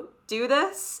to do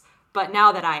this. But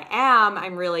now that I am,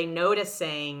 I'm really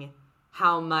noticing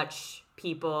how much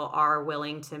people are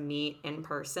willing to meet in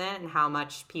person and how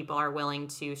much people are willing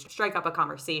to strike up a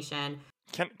conversation.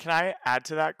 can I add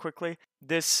to that quickly?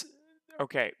 This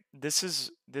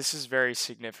is very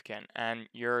significant, and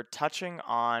you're touching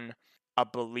on a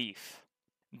belief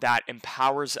that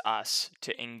empowers us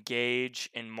to engage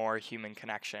in more human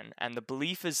connection. And the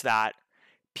belief is that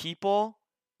people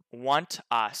want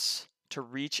us to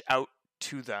reach out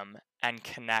to them and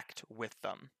connect with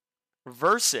them,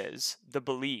 versus the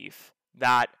belief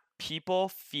that people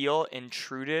feel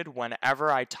intruded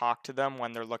whenever I talk to them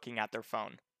when they're looking at their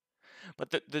phone.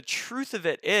 But the truth of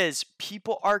it is,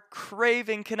 people are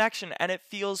craving connection, and it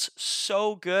feels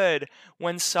so good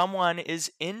when someone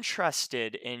is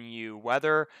interested in you,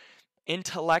 whether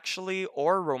intellectually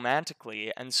or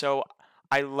romantically. And so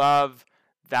I love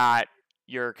that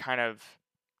you're kind of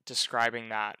describing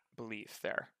that belief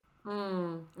there.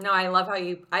 No, I love how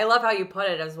you put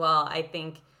it as well. I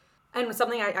think, and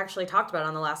something I actually talked about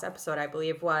on the last episode, I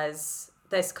believe, was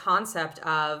this concept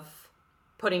of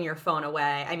putting your phone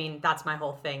away. I mean, that's my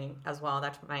whole thing as well.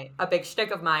 That's a big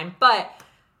shtick of mine. But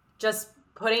just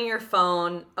putting your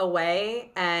phone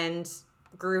away and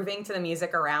grooving to the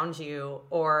music around you,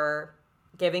 or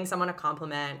giving someone a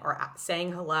compliment, or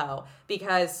saying hello.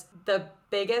 Because the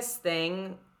biggest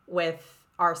thing with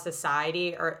our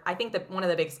society, or I think that one of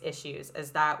the biggest issues, is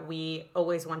that we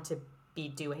always want to be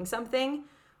doing something.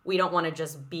 We don't want to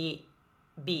just be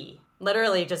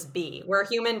literally just be. We're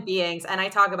human beings, and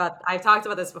I've talked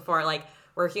about this before, like,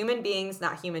 we're human beings,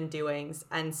 not human doings.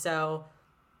 And so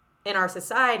in our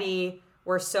society,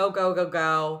 we're so go, go,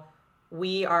 go.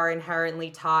 We are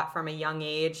inherently taught from a young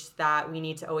age that we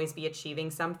need to always be achieving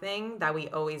something, that we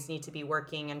always need to be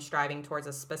working and striving towards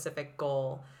a specific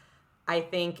goal. I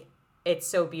think it's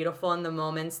so beautiful in the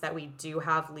moments that we do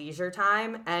have leisure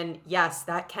time. And yes,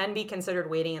 that can be considered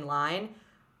waiting in line,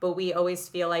 but we always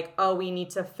feel like, oh, we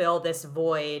need to fill this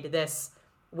void, this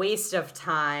waste of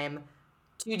time,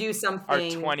 to do Our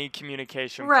something. 20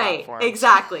 communication Right, platforms.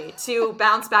 exactly. To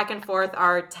bounce back and forth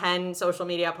our 10 social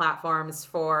media platforms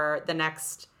for the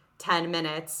next 10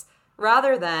 minutes,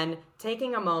 rather than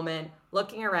taking a moment,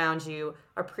 looking around you,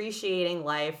 appreciating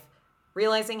life,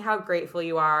 realizing how grateful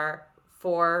you are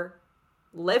for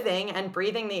living and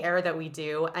breathing the air that we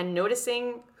do, and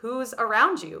noticing who's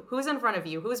around you, who's in front of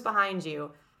you, who's behind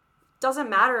you. Doesn't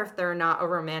matter if they're not a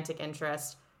romantic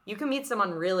interest. You can meet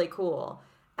someone really cool.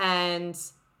 And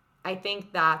I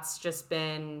think that's just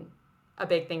been a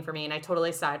big thing for me. And I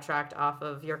totally sidetracked off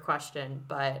of your question,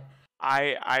 but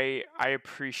I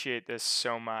appreciate this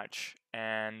so much,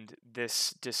 and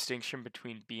this distinction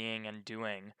between being and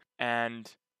doing.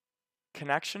 And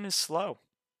connection is slow.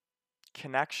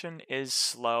 Connection is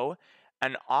slow,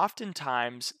 and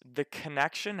oftentimes the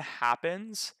connection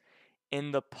happens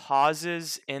in the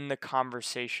pauses in the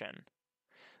conversation.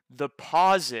 The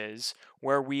pauses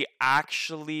where we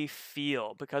actually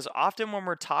feel, because often when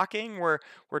we're talking, we're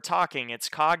talking, it's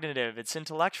cognitive, it's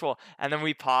intellectual, and then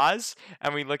we pause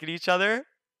and we look at each other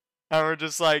and we're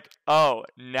just like, oh,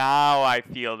 now I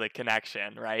feel the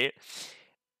connection, right?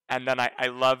 And then I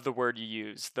love the word you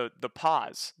use, the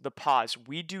pause. The pause.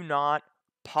 We do not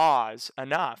pause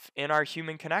enough in our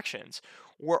human connections.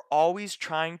 We're always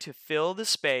trying to fill the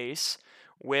space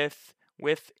with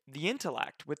the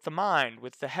intellect, with the mind,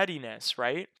 with the headiness,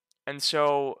 right? And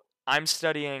so I'm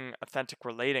studying authentic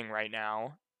relating right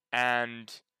now,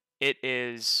 and it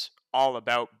is all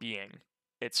about being.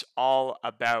 It's all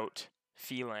about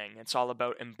feeling. It's all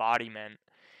about embodiment.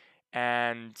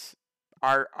 And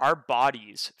our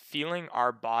bodies, feeling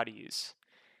our bodies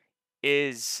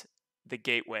is the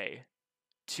gateway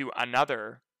to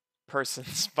another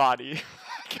person's body.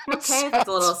 Okay, if it's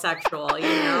a little sexual, you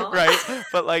know? Right?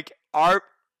 But like our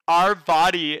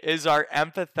body is our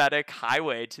empathetic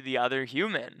highway to the other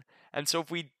human. And so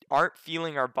if we aren't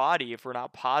feeling our body, if we're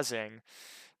not pausing,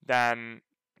 then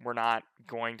we're not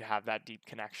going to have that deep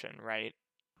connection, right?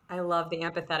 I love the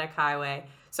empathetic highway.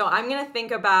 So I'm going to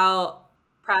think about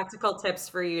practical tips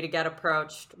for you to get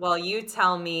approached while you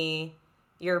tell me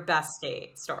your best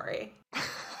date story.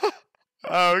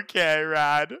 Okay,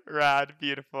 rad,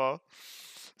 beautiful.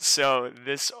 So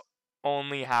this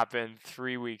only happened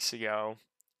 3 weeks ago,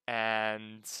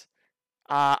 and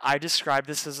I describe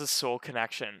this as a soul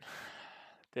connection.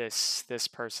 This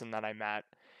person that I met,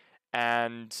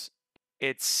 and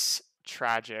it's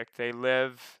tragic. They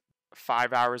live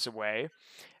 5 hours away,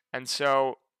 and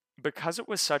so because it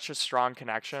was such a strong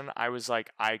connection, I was like,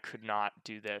 I could not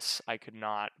do this. I could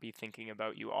not be thinking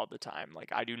about you all the time. Like,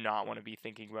 I do not want to be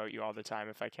thinking about you all the time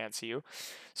if I can't see you.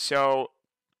 So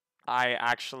I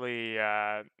actually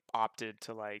opted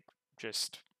to like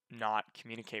just not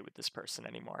communicate with this person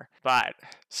anymore. But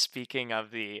speaking of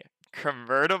the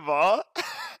convertible,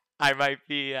 I might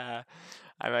be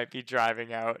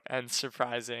driving out and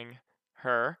surprising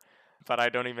her, but I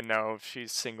don't even know if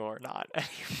she's single or not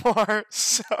anymore.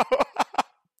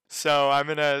 So I'm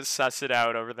gonna suss it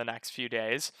out over the next few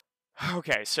days.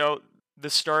 Okay, so the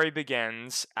story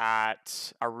begins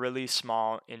at a really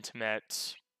small,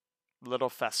 intimate little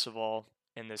festival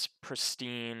in this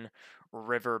pristine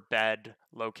riverbed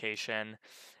location,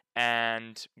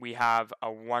 and we have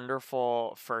a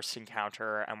wonderful first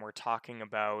encounter, and we're talking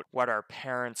about what our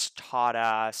parents taught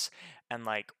us and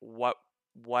like what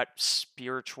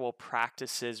spiritual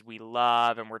practices we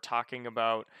love, and we're talking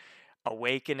about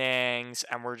awakenings,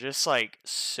 and we're just like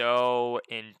so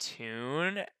in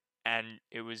tune, and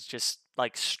it was just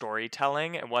like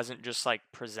storytelling. It wasn't just like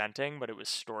presenting, but it was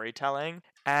storytelling.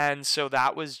 And so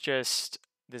that was just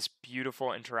this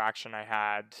beautiful interaction I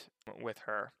had with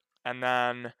her. And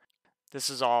then this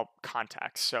is all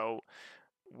context. So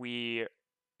we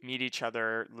meet each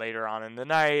other later on in the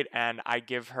night, and I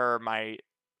give her my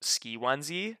ski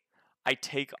onesie. I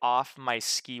take off my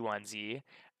ski onesie,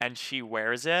 and she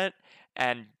wears it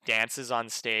and dances on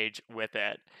stage with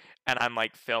it. And I'm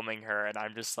like filming her, and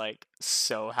I'm just like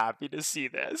so happy to see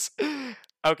this.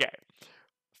 Okay,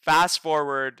 fast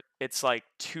forward, it's like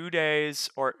 2 days,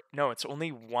 or no, it's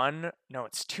only one, no,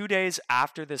 it's 2 days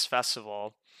after this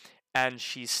festival, and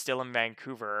she's still in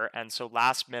Vancouver. And so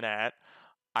last minute,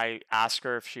 I ask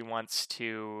her if she wants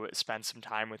to spend some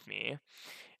time with me.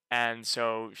 And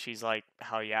so she's like,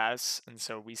 hell yes. And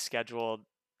so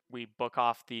we book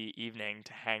off the evening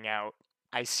to hang out.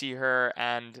 I see her,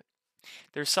 and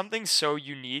there's something so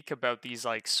unique about these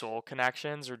like soul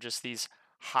connections, or just these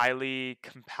highly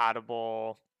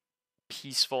compatible,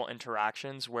 peaceful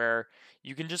interactions where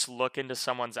you can just look into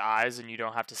someone's eyes and you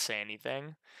don't have to say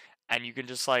anything. And you can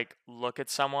just like look at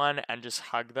someone and just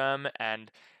hug them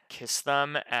and kiss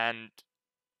them, and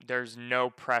there's no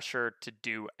pressure to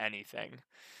do anything.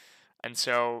 And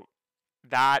so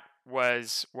that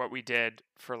was what we did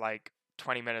for like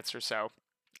 20 minutes or so.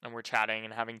 And we're chatting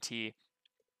and having tea.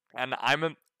 And I'm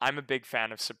a big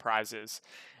fan of surprises.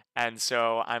 And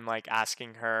so I'm like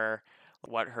asking her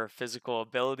what her physical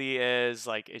ability is,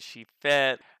 like is she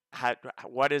fit?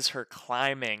 What is her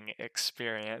climbing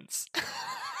experience?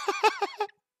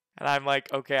 And I'm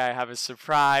like, okay, I have a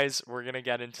surprise. We're going to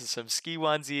get into some ski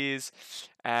onesies,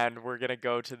 and we're going to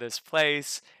go to this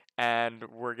place, and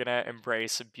we're going to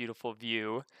embrace a beautiful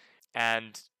view.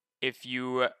 And if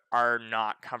you are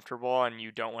not comfortable and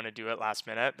you don't want to do it last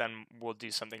minute, then we'll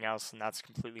do something else, and that's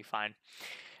completely fine.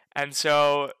 And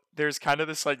so there's kind of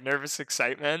this like nervous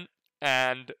excitement,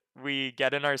 and we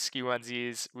get in our ski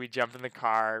onesies, we jump in the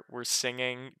car, we're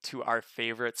singing to our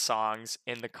favorite songs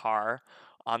in the car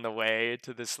on the way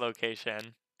to this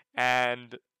location.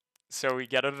 And so we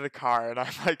get out of the car, and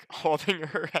I'm like holding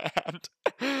her hand,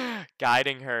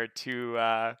 guiding her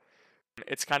to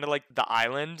it's kind of like the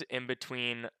island in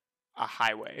between a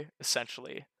highway,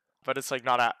 essentially, but it's like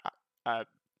not a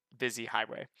busy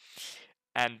highway.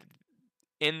 And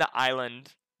in the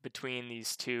island between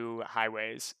these two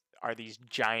highways are these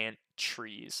giant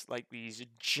trees, like these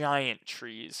giant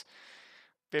trees,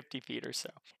 50 feet or so.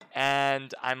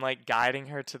 And I'm like guiding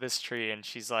her to this tree, and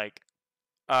she's like,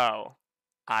 oh,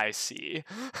 I see.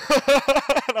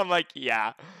 And I'm like,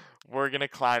 yeah, we're going to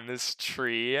climb this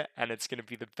tree, and it's going to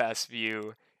be the best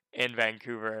view in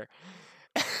Vancouver.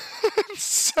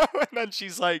 And then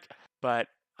she's like, but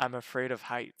I'm afraid of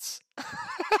heights. And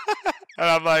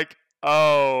I'm like,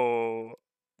 oh,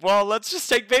 well, let's just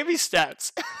take baby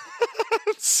steps.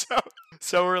 so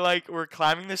so we're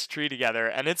climbing this tree together,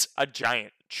 and it's a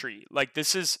giant tree. Like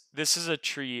this is a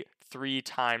tree 3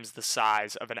 times the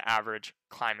size of an average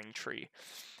climbing tree.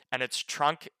 And its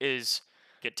trunk is,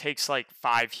 it takes like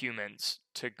 5 humans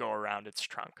to go around its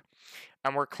trunk.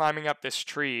 And we're climbing up this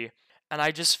tree, and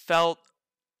I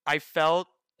felt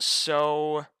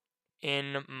so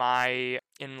in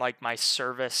like my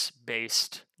service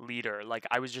based leader. Like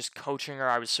I was just coaching her,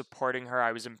 I was supporting her,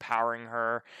 I was empowering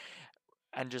her,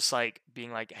 and just like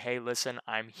being like, hey, listen,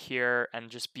 I'm here, and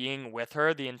just being with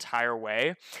her the entire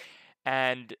way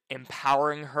and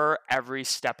empowering her every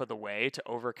step of the way to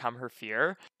overcome her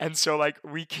fear. And so, like,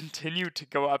 we continue to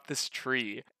go up this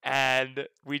tree, and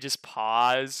we just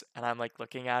pause, and I'm like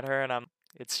looking at her, and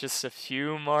it's just a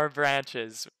few more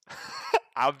branches.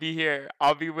 I'll be here.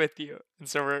 I'll be with you. And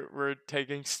so we're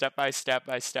taking step by step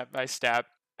by step by step.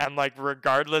 And like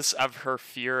regardless of her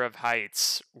fear of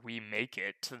heights, we make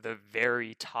it to the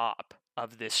very top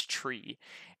of this tree.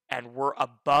 And we're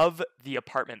above the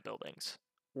apartment buildings.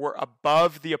 We're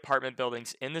above the apartment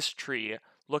buildings in this tree,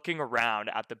 looking around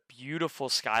at the beautiful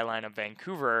skyline of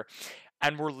Vancouver.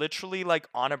 And we're literally like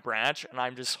on a branch, and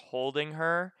I'm just holding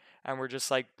her, and we're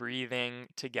just like breathing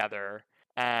together.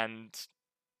 And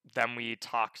then we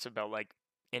talked about like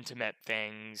intimate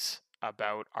things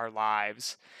about our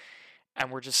lives,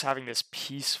 and we're just having this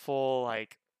peaceful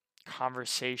like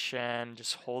conversation,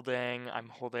 just I'm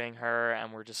holding her,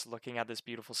 and we're just looking at this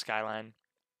beautiful skyline.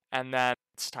 And then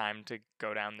it's time to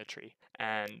go down the tree.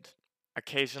 And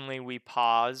occasionally we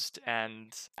paused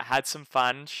and had some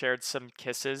fun, shared some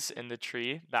kisses in the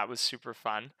tree. That was super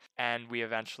fun. And we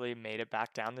eventually made it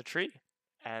back down the tree.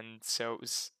 And so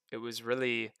it was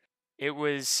really it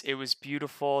was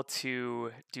beautiful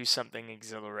to do something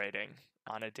exhilarating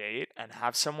on a date and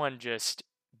have someone just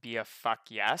be a fuck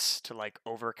yes to like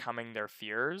overcoming their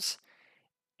fears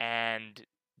and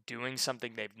doing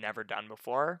something they've never done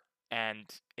before, and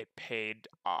it paid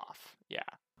off. Yeah.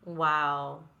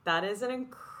 Wow, that is an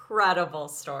incredible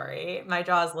story. My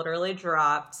jaw's literally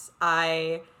dropped.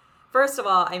 First of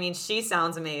all, I mean, she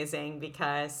sounds amazing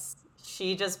because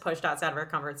she just pushed outside of her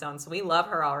comfort zone. So we love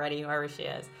her already, whoever she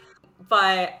is.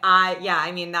 But yeah,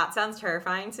 I mean, that sounds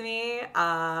terrifying to me.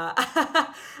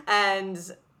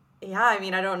 And yeah, I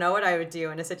mean, I don't know what I would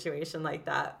do in a situation like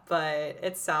that, but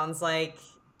it sounds like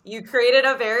you created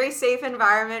a very safe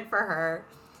environment for her.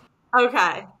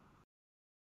 Okay.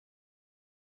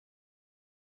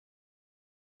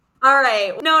 All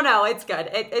right. No, no, it's good.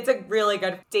 It's a really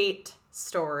good date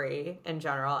story in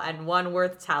general and one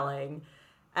worth telling.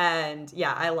 And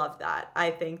yeah, I love that. I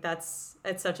think it's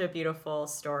such a beautiful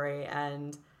story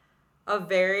and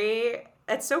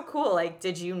it's so cool. Like,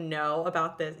 did you know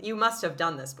about this? You must have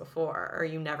done this before, or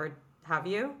you never have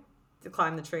you to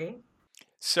climb the tree?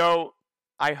 So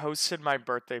I hosted my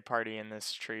birthday party in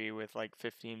this tree with like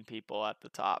 15 people at the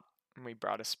top, and we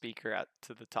brought a speaker at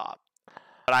to the top.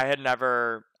 But I had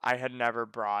never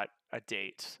brought a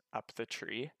date up the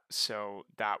tree, so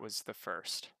that was the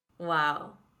first.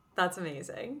 Wow. That's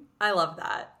amazing. I love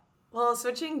that. Well,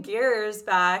 switching gears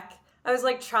back, I was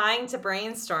like trying to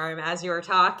brainstorm as you were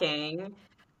talking.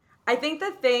 I think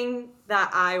the thing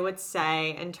that I would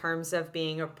say in terms of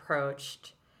being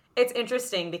approached, it's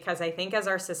interesting because I think as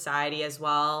our society as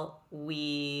well,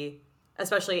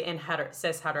 especially in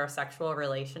cis heterosexual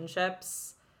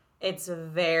relationships, it's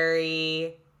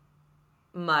very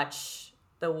much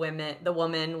the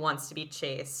woman wants to be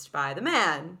chased by the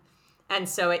man. And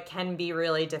so it can be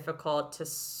really difficult to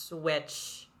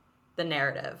switch the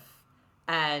narrative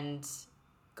and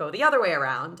go the other way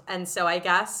around. And so I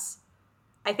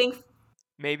think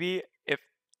Maybe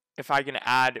if I can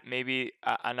add, maybe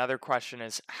another question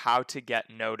is how to get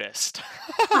noticed.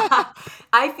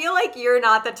 I feel like you're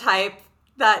not the type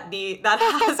that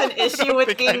has an I issue don't with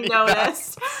think I being need that.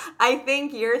 noticed. I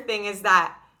think your thing is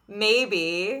that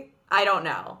maybe I don't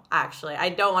know. Actually, I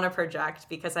don't want to project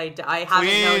because I haven't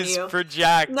known Please you.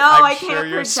 project. No, I'm I sure can't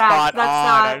you're project. spot on.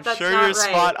 I'm That's sure you're not right.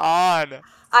 spot on.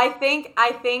 I think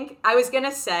I was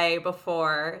gonna say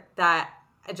before that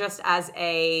just as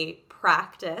a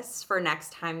practice for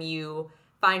next time you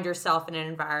find yourself in an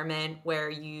environment where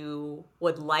you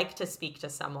would like to speak to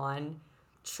someone,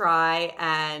 try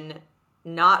and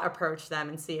not approach them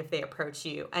and see if they approach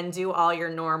you and do all your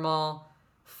normal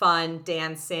fun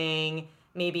dancing.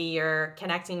 Maybe you're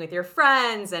connecting with your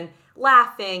friends and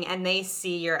laughing and they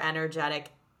see your energetic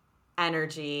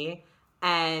energy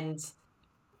and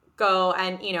go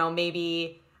and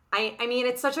maybe I mean,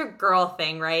 it's such a girl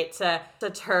thing, right? To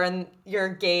turn your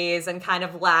gaze and kind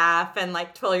of laugh and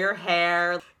like twirl your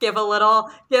hair, give a little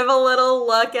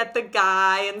look at the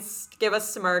guy and give a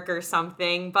smirk or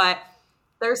something. But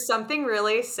there's something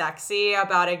really sexy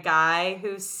about a guy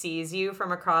who sees you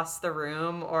from across the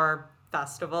room or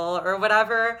festival or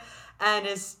whatever and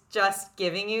is just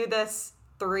giving you this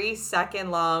 3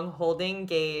 second long holding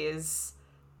gaze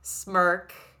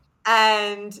smirk,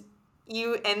 and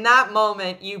you in that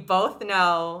moment you both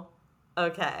know,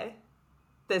 okay,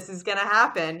 this is gonna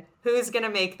happen. Who's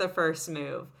gonna make the first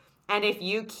move? And if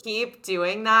you keep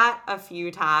doing that a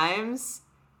few times,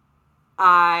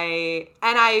 I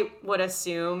would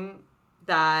assume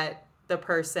that the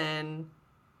person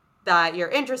that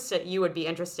you would be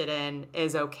interested in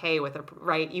is okay with it,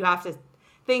 right? You have to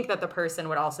think that the person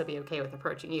would also be okay with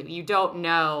approaching you. You don't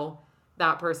know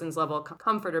that person's level of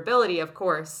comfortability, of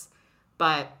course,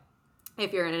 but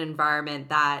if you're in an environment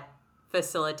that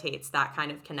facilitates that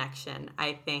kind of connection,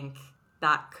 I think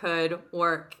that could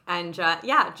work. And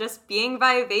just being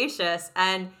vivacious.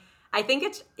 And I think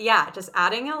just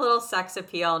adding a little sex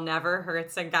appeal never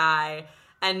hurts a guy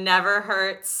and never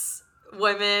hurts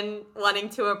women wanting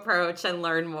to approach and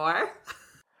learn more.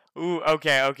 Ooh,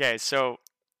 okay. So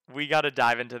we got to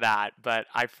dive into that, but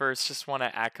I first just want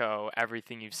to echo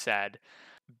everything you've said.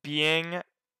 Being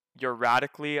your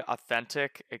radically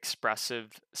authentic,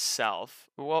 expressive self.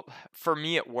 Well, for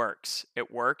me, it works.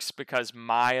 It works because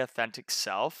my authentic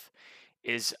self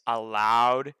is a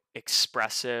loud,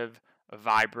 expressive,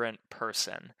 vibrant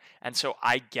person. And so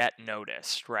I get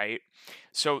noticed, right?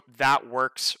 So that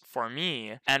works for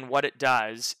me. And what it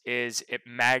does is it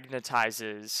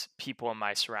magnetizes people in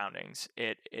my surroundings.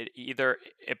 It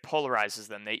polarizes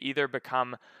them. They either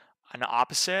become an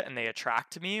opposite and they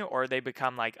attract me, or they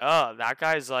become like, oh, that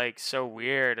guy's like so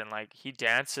weird and like he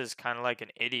dances kind of like an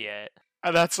idiot.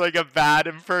 And that's like a bad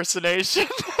impersonation.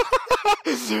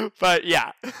 But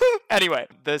yeah. Anyway,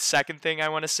 the second thing I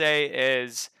want to say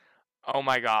is, oh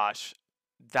my gosh,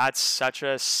 that's such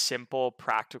a simple,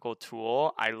 practical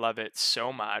tool. I love it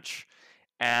so much.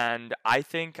 And I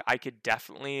think I could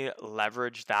definitely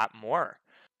leverage that more.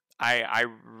 I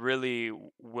really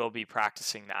will be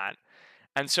practicing that.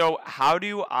 And so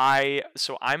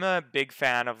so I'm a big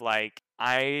fan of like,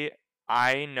 I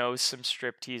know some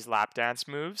striptease lap dance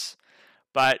moves,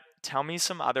 but tell me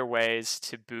some other ways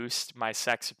to boost my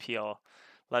sex appeal.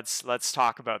 Let's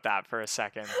talk about that for a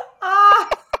second. Ah,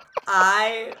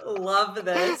 I love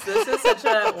this. This is such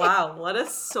a wow, what a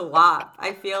swap.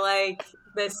 I feel like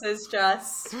this is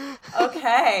just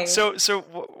okay.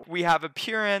 We have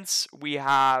appearance, we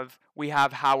have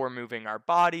how we're moving our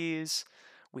bodies,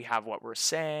 we have what we're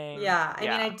saying. Yeah, I mean,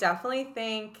 I Yeah. definitely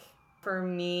think for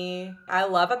me, I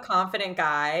love a confident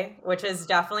guy, which is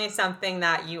definitely something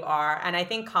that you are. And I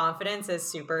think confidence is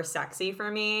super sexy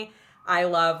for me. I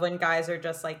love when guys are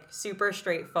just like super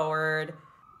straightforward,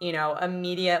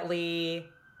 immediately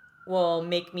will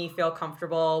make me feel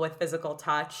comfortable with physical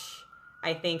touch.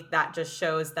 I think that just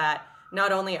shows that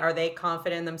not only are they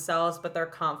confident in themselves, but they're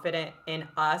confident in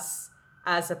us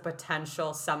as a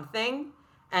potential something,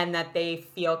 and that they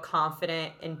feel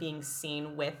confident in being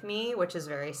seen with me, which is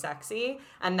very sexy.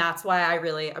 And that's why I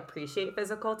really appreciate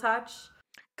physical touch.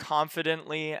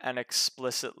 Confidently and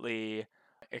explicitly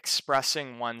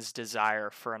expressing one's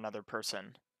desire for another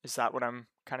person. Is that what I'm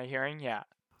kind of hearing? Yeah.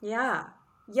 Yeah.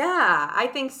 Yeah, I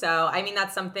think so. I mean,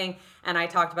 that's something, and I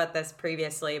talked about this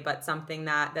previously, but something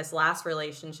that this last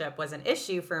relationship was an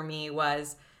issue for me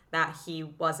was that he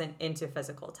wasn't into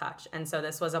physical touch. And so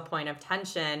this was a point of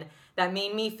tension that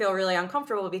made me feel really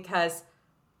uncomfortable because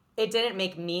it didn't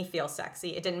make me feel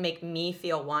sexy. It didn't make me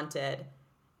feel wanted.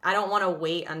 I don't want to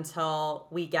wait until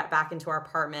we get back into our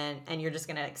apartment and you're just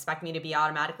going to expect me to be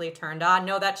automatically turned on.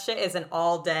 No, that shit is an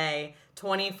all day,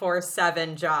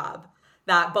 24/7 job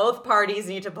that both parties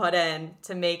need to put in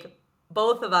to make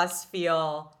both of us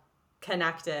feel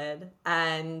connected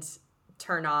and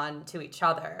turn on to each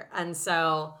other. And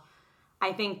so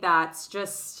I think that's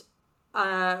just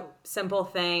a simple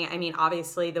thing. I mean,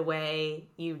 obviously, the way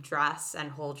you dress and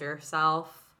hold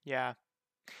yourself. Yeah.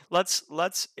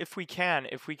 If we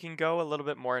can go a little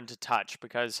bit more into touch,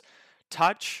 because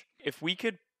touch, if we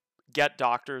could get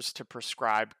doctors to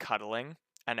prescribe cuddling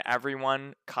and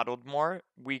everyone cuddled more,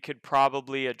 we could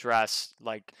probably address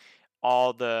like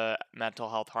all the mental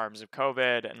health harms of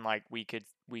COVID, and like we could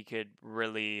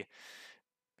really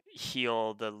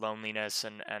heal the loneliness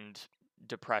and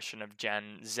depression of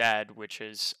Gen Z, which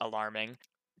is alarming.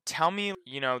 Tell me,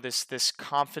 this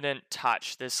confident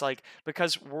touch, this like,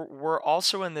 because we're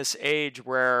also in this age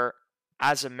where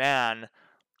as a man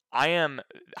I am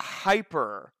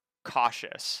hyper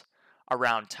cautious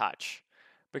around touch,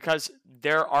 because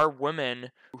there are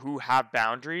women who have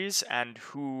boundaries and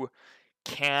who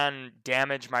can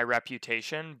damage my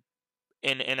reputation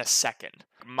in a second.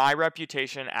 My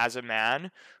reputation as a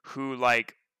man who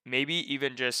like maybe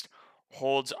even just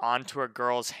holds onto a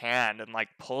girl's hand and like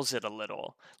pulls it a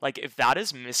little. Like if that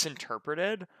is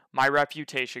misinterpreted, my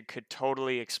reputation could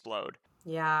totally explode.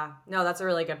 Yeah, no, that's a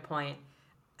really good point.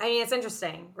 I mean, it's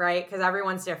interesting, right? Because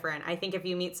everyone's different. I think if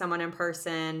you meet someone in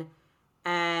person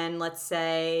and let's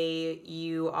say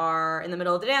you are in the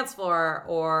middle of the dance floor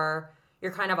or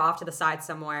you're kind of off to the side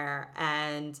somewhere,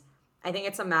 and I think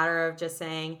it's a matter of just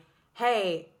saying,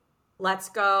 hey, let's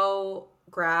go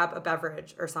grab a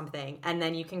beverage or something, and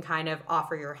then you can kind of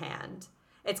offer your hand.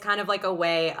 It's kind of like a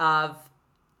way of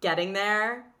getting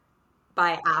there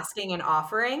by asking and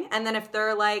offering. And then if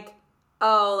they're like,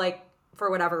 oh, like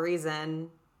for whatever reason,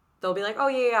 they'll be like, oh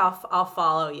yeah, I'll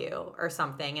follow you or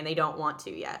something, and they don't want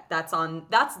to yet. That's on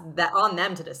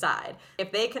them to decide.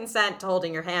 If they consent to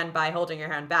holding your hand by holding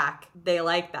your hand back, they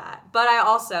like that. But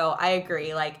I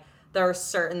agree, like there are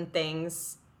certain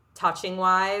things touching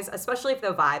wise, especially if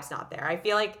the vibe's not there. I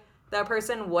feel like the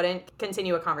person wouldn't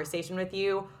continue a conversation with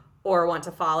you or want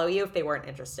to follow you if they weren't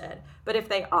interested. But if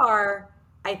they are,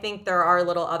 I think there are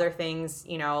little other things,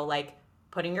 like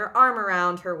putting your arm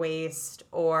around her waist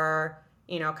or,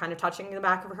 kind of touching the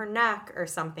back of her neck or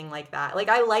something like that. Like,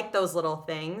 I like those little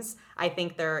things. I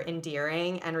think they're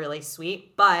endearing and really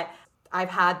sweet. But I've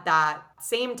had that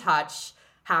same touch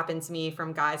happen to me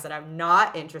from guys that I'm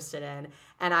not interested in.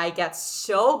 And I get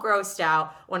so grossed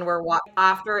out when we're walking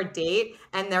after a date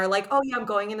and they're like, oh, yeah, I'm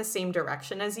going in the same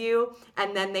direction as you.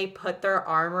 And then they put their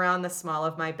arm around the small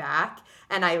of my back.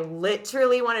 And I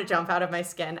literally want to jump out of my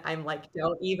skin. I'm like,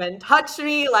 don't even touch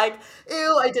me. Like,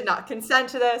 ew, I did not consent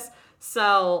to this.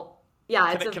 So,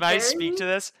 yeah, Can I speak to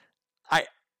this?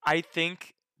 I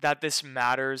think that this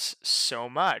matters so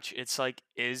much. It's like,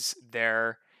 is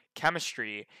there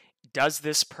chemistry? Does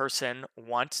this person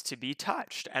want to be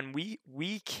touched? And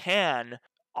we can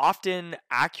often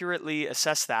accurately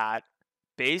assess that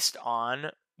based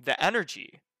on the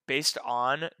energy, based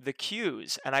on the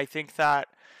cues. And I think that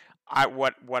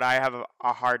what I have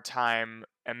a hard time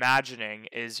imagining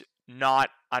is not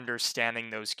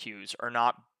understanding those cues or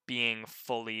not being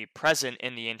fully present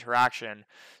in the interaction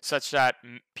such that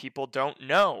people don't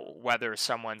know whether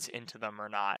someone's into them or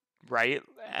not, right?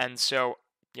 And so,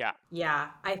 yeah. Yeah,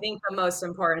 I think the most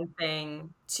important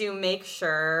thing to make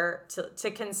sure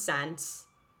to consent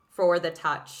for the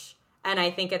touch. And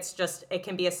I think it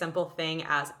can be a simple thing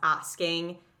as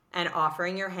asking and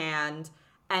offering your hand.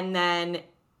 And then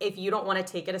if you don't want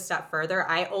to take it a step further,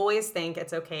 I always think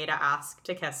it's okay to ask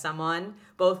to kiss someone,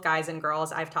 both guys and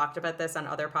girls. I've talked about this on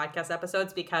other podcast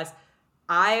episodes because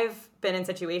I've been in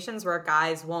situations where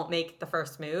guys won't make the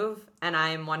first move and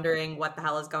I'm wondering what the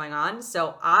hell is going on.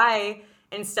 So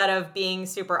instead of being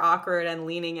super awkward and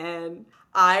leaning in,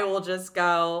 I will just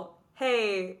go,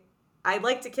 hey, I'd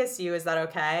like to kiss you. Is that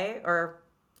okay? Or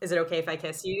is it okay if I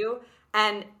kiss you?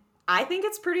 And I think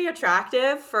it's pretty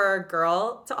attractive for a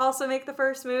girl to also make the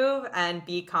first move and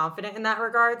be confident in that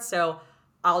regard. So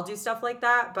I'll do stuff like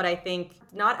that. But I think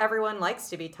not everyone likes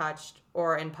to be touched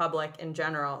or in public in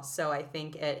general. So I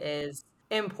think it is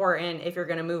important if you're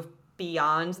going to move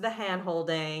beyond the hand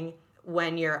holding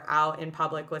when you're out in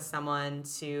public with someone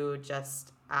to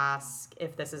just ask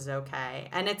if this is okay.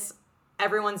 And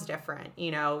everyone's different.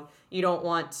 You don't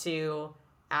want to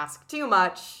ask too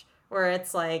much where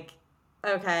it's like,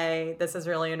 okay, this is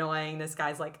really annoying. This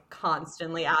guy's like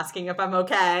constantly asking if I'm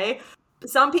okay.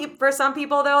 For some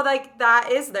people though, like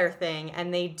that is their thing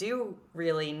and they do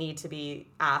really need to be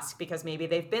asked because maybe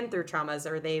they've been through traumas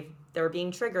or they're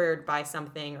being triggered by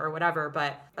something or whatever.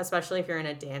 But especially if you're in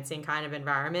a dancing kind of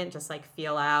environment, just like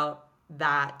feel out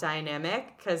that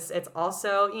dynamic because it's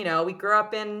also, we grew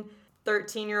up in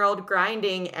 13-year-old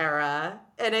grinding era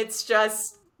and it's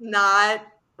just not,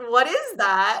 what is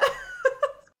that?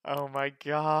 Oh my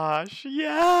gosh.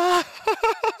 Yeah.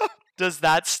 Does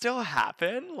that still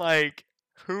happen? Like,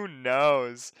 who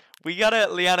knows?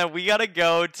 Liana, we gotta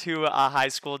go to a high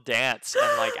school dance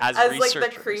and like as researchers.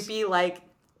 Like the creepy like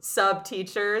sub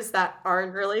teachers that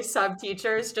aren't really sub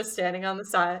teachers, just standing on the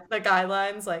side, the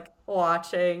guidelines, like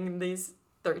watching these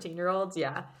 13-year-olds.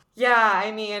 Yeah. Yeah.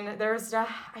 I mean,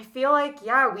 I feel like,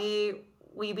 yeah,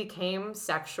 we became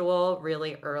sexual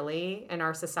really early in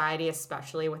our society,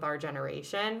 especially with our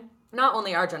generation. Not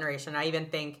only our generation, I even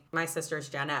think my sister's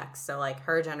Gen X, so like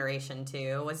her generation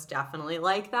too was definitely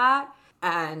like that.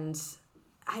 And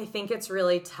I think it's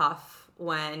really tough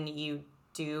when you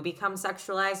do become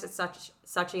sexualized at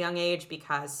such a young age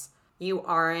because you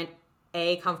aren't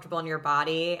A, comfortable in your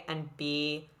body, and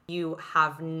B, you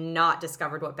have not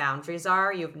discovered what boundaries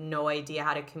are. You have no idea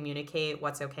how to communicate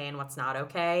what's okay and what's not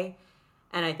okay.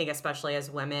 And I think especially as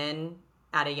women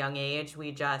at a young age,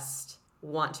 we just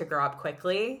want to grow up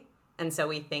quickly. And so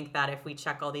we think that if we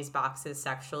check all these boxes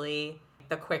sexually,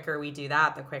 the quicker we do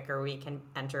that, the quicker we can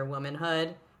enter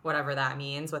womanhood, whatever that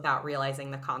means, without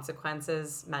realizing the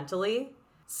consequences mentally.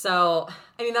 So,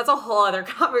 I mean, that's a whole other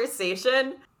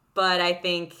conversation. But I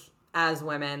think as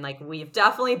women, like, we've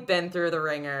definitely been through the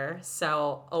ringer.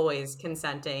 So always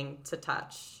consenting to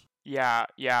touch. Yeah.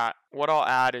 What I'll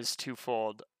add is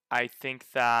twofold. I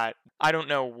think that I don't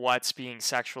know what's being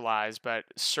sexualized, but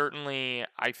certainly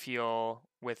I feel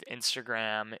with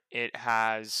Instagram, it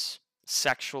has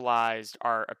sexualized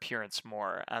our appearance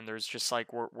more. And there's just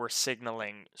like, we're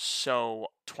signaling so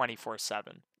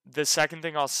 24/7. The second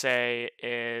thing I'll say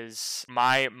is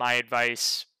my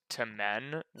advice to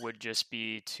men would just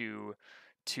be to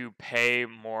pay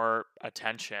more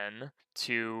attention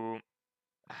to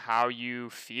how you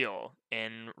feel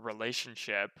in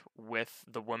relationship with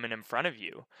the woman in front of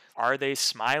you. Are they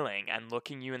smiling and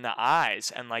looking you in the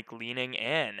eyes and like leaning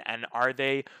in? And are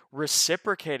they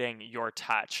reciprocating your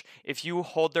touch? If you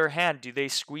hold their hand, do they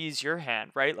squeeze your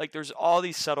hand, right? Like there's all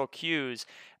these subtle cues.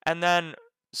 And then,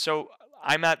 so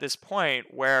I'm at this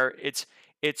point where it's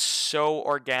so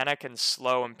organic and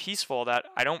slow and peaceful that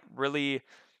I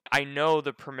know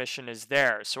the permission is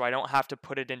there, so I don't have to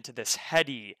put it into this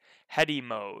heady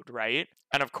mode, right?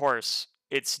 And of course,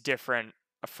 it's different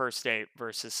a first date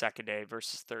versus second date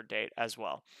versus third date as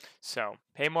well. So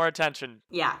pay more attention.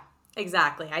 Yeah,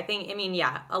 exactly.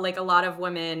 Yeah, like a lot of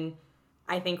women,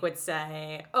 I think, would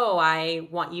say, oh, I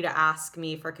want you to ask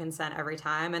me for consent every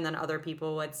time. And then other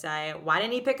people would say, why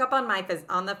didn't he pick up on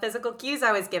on the physical cues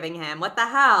I was giving him? What the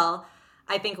hell?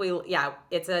 I think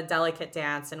it's a delicate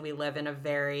dance, and we live in a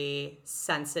very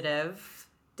sensitive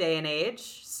day and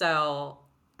age. So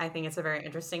I think it's a very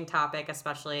interesting topic,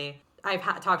 especially I've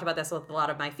talked about this with a lot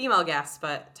of my female guests,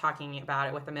 but talking about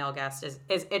it with a male guest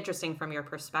is interesting from your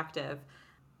perspective.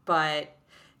 But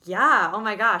yeah, oh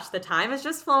my gosh, the time has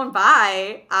just flown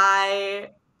by. I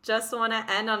just want to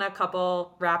end on a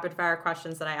couple rapid fire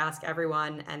questions that I ask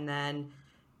everyone, and then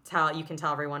you can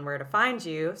tell everyone where to find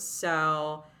you.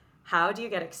 So how do you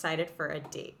get excited for a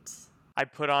date? I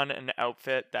put on an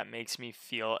outfit that makes me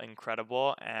feel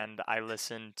incredible, and I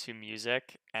listen to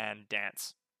music and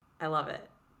dance. I love it.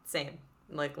 Same.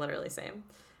 Like literally same.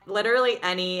 Literally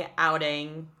any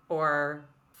outing or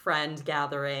friend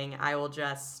gathering, I will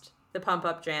just the pump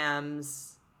up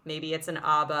jams. Maybe it's an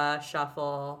ABBA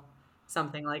shuffle,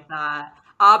 something like that.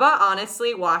 ABBA,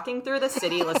 honestly, walking through the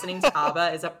city listening to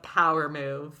ABBA is a power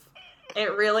move.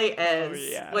 It really is. Oh,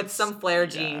 yes. With some flare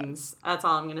jeans. That's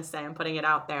all I'm going to say. I'm putting it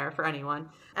out there for anyone.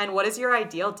 And what is your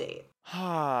ideal date?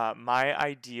 My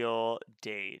ideal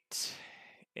date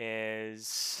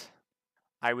is,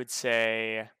 I would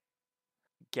say,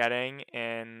 getting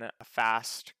in a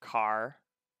fast car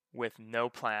with no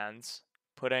plans,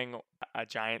 putting a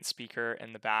giant speaker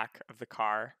in the back of the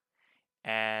car,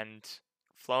 and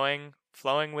flowing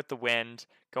with the wind,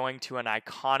 going to an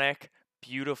iconic,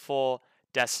 beautiful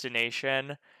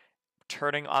destination,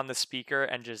 turning on the speaker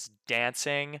and just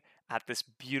dancing at this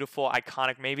beautiful,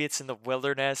 iconic, maybe it's in the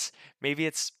wilderness, maybe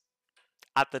it's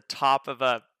at the top of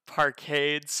a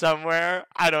parkade somewhere,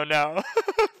 I don't know,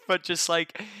 but just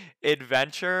like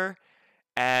adventure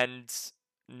and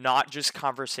not just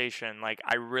conversation. Like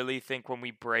I really think when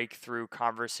we break through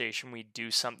conversation, we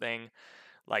do something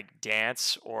like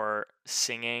dance or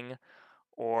singing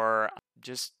or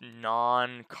just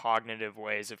non-cognitive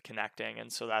ways of connecting.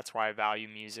 And so that's why I value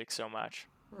music so much.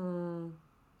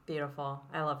 Beautiful.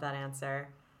 I love that answer.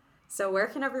 So where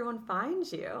can everyone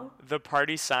find you?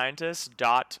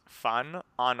 thepartyscientist.fun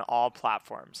on all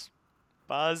platforms.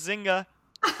 Bazinga!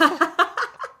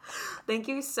 Thank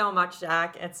you so much,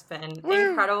 Jack. It's been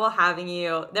incredible having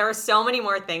you. There were so many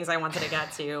more things I wanted to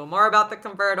get to. More about the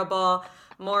convertible,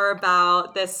 more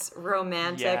about this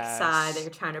romantic side that you're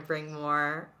trying to bring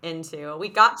more into. We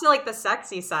got to like the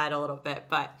sexy side a little bit,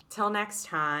 but till next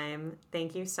time,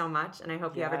 thank you so much, and I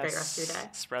hope you have a great rest of your day.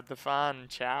 Spread the fun.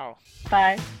 Ciao.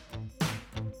 Bye.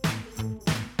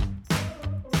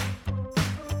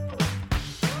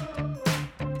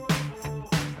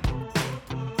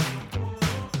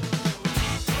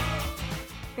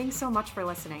 Thanks so much for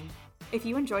listening. If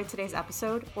you enjoyed today's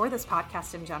episode or this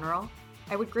podcast in general,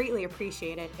 I would greatly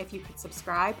appreciate it if you could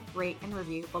subscribe, rate, and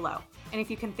review below. And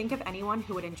if you can think of anyone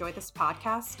who would enjoy this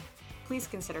podcast, please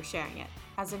consider sharing it.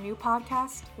 As a new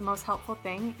podcast, the most helpful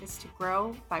thing is to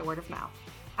grow by word of mouth.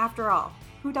 After all,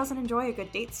 who doesn't enjoy a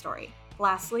good date story?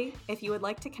 Lastly, if you would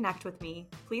like to connect with me,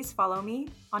 please follow me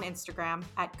on Instagram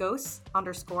at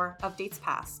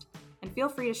ghosts_of_datespast. And feel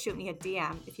free to shoot me a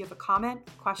DM if you have a comment,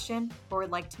 question, or would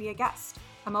like to be a guest.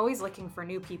 I'm always looking for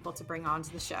new people to bring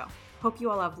onto the show. Hope you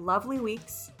all have lovely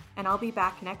weeks, and I'll be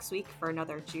back next week for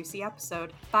another juicy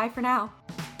episode. Bye for now.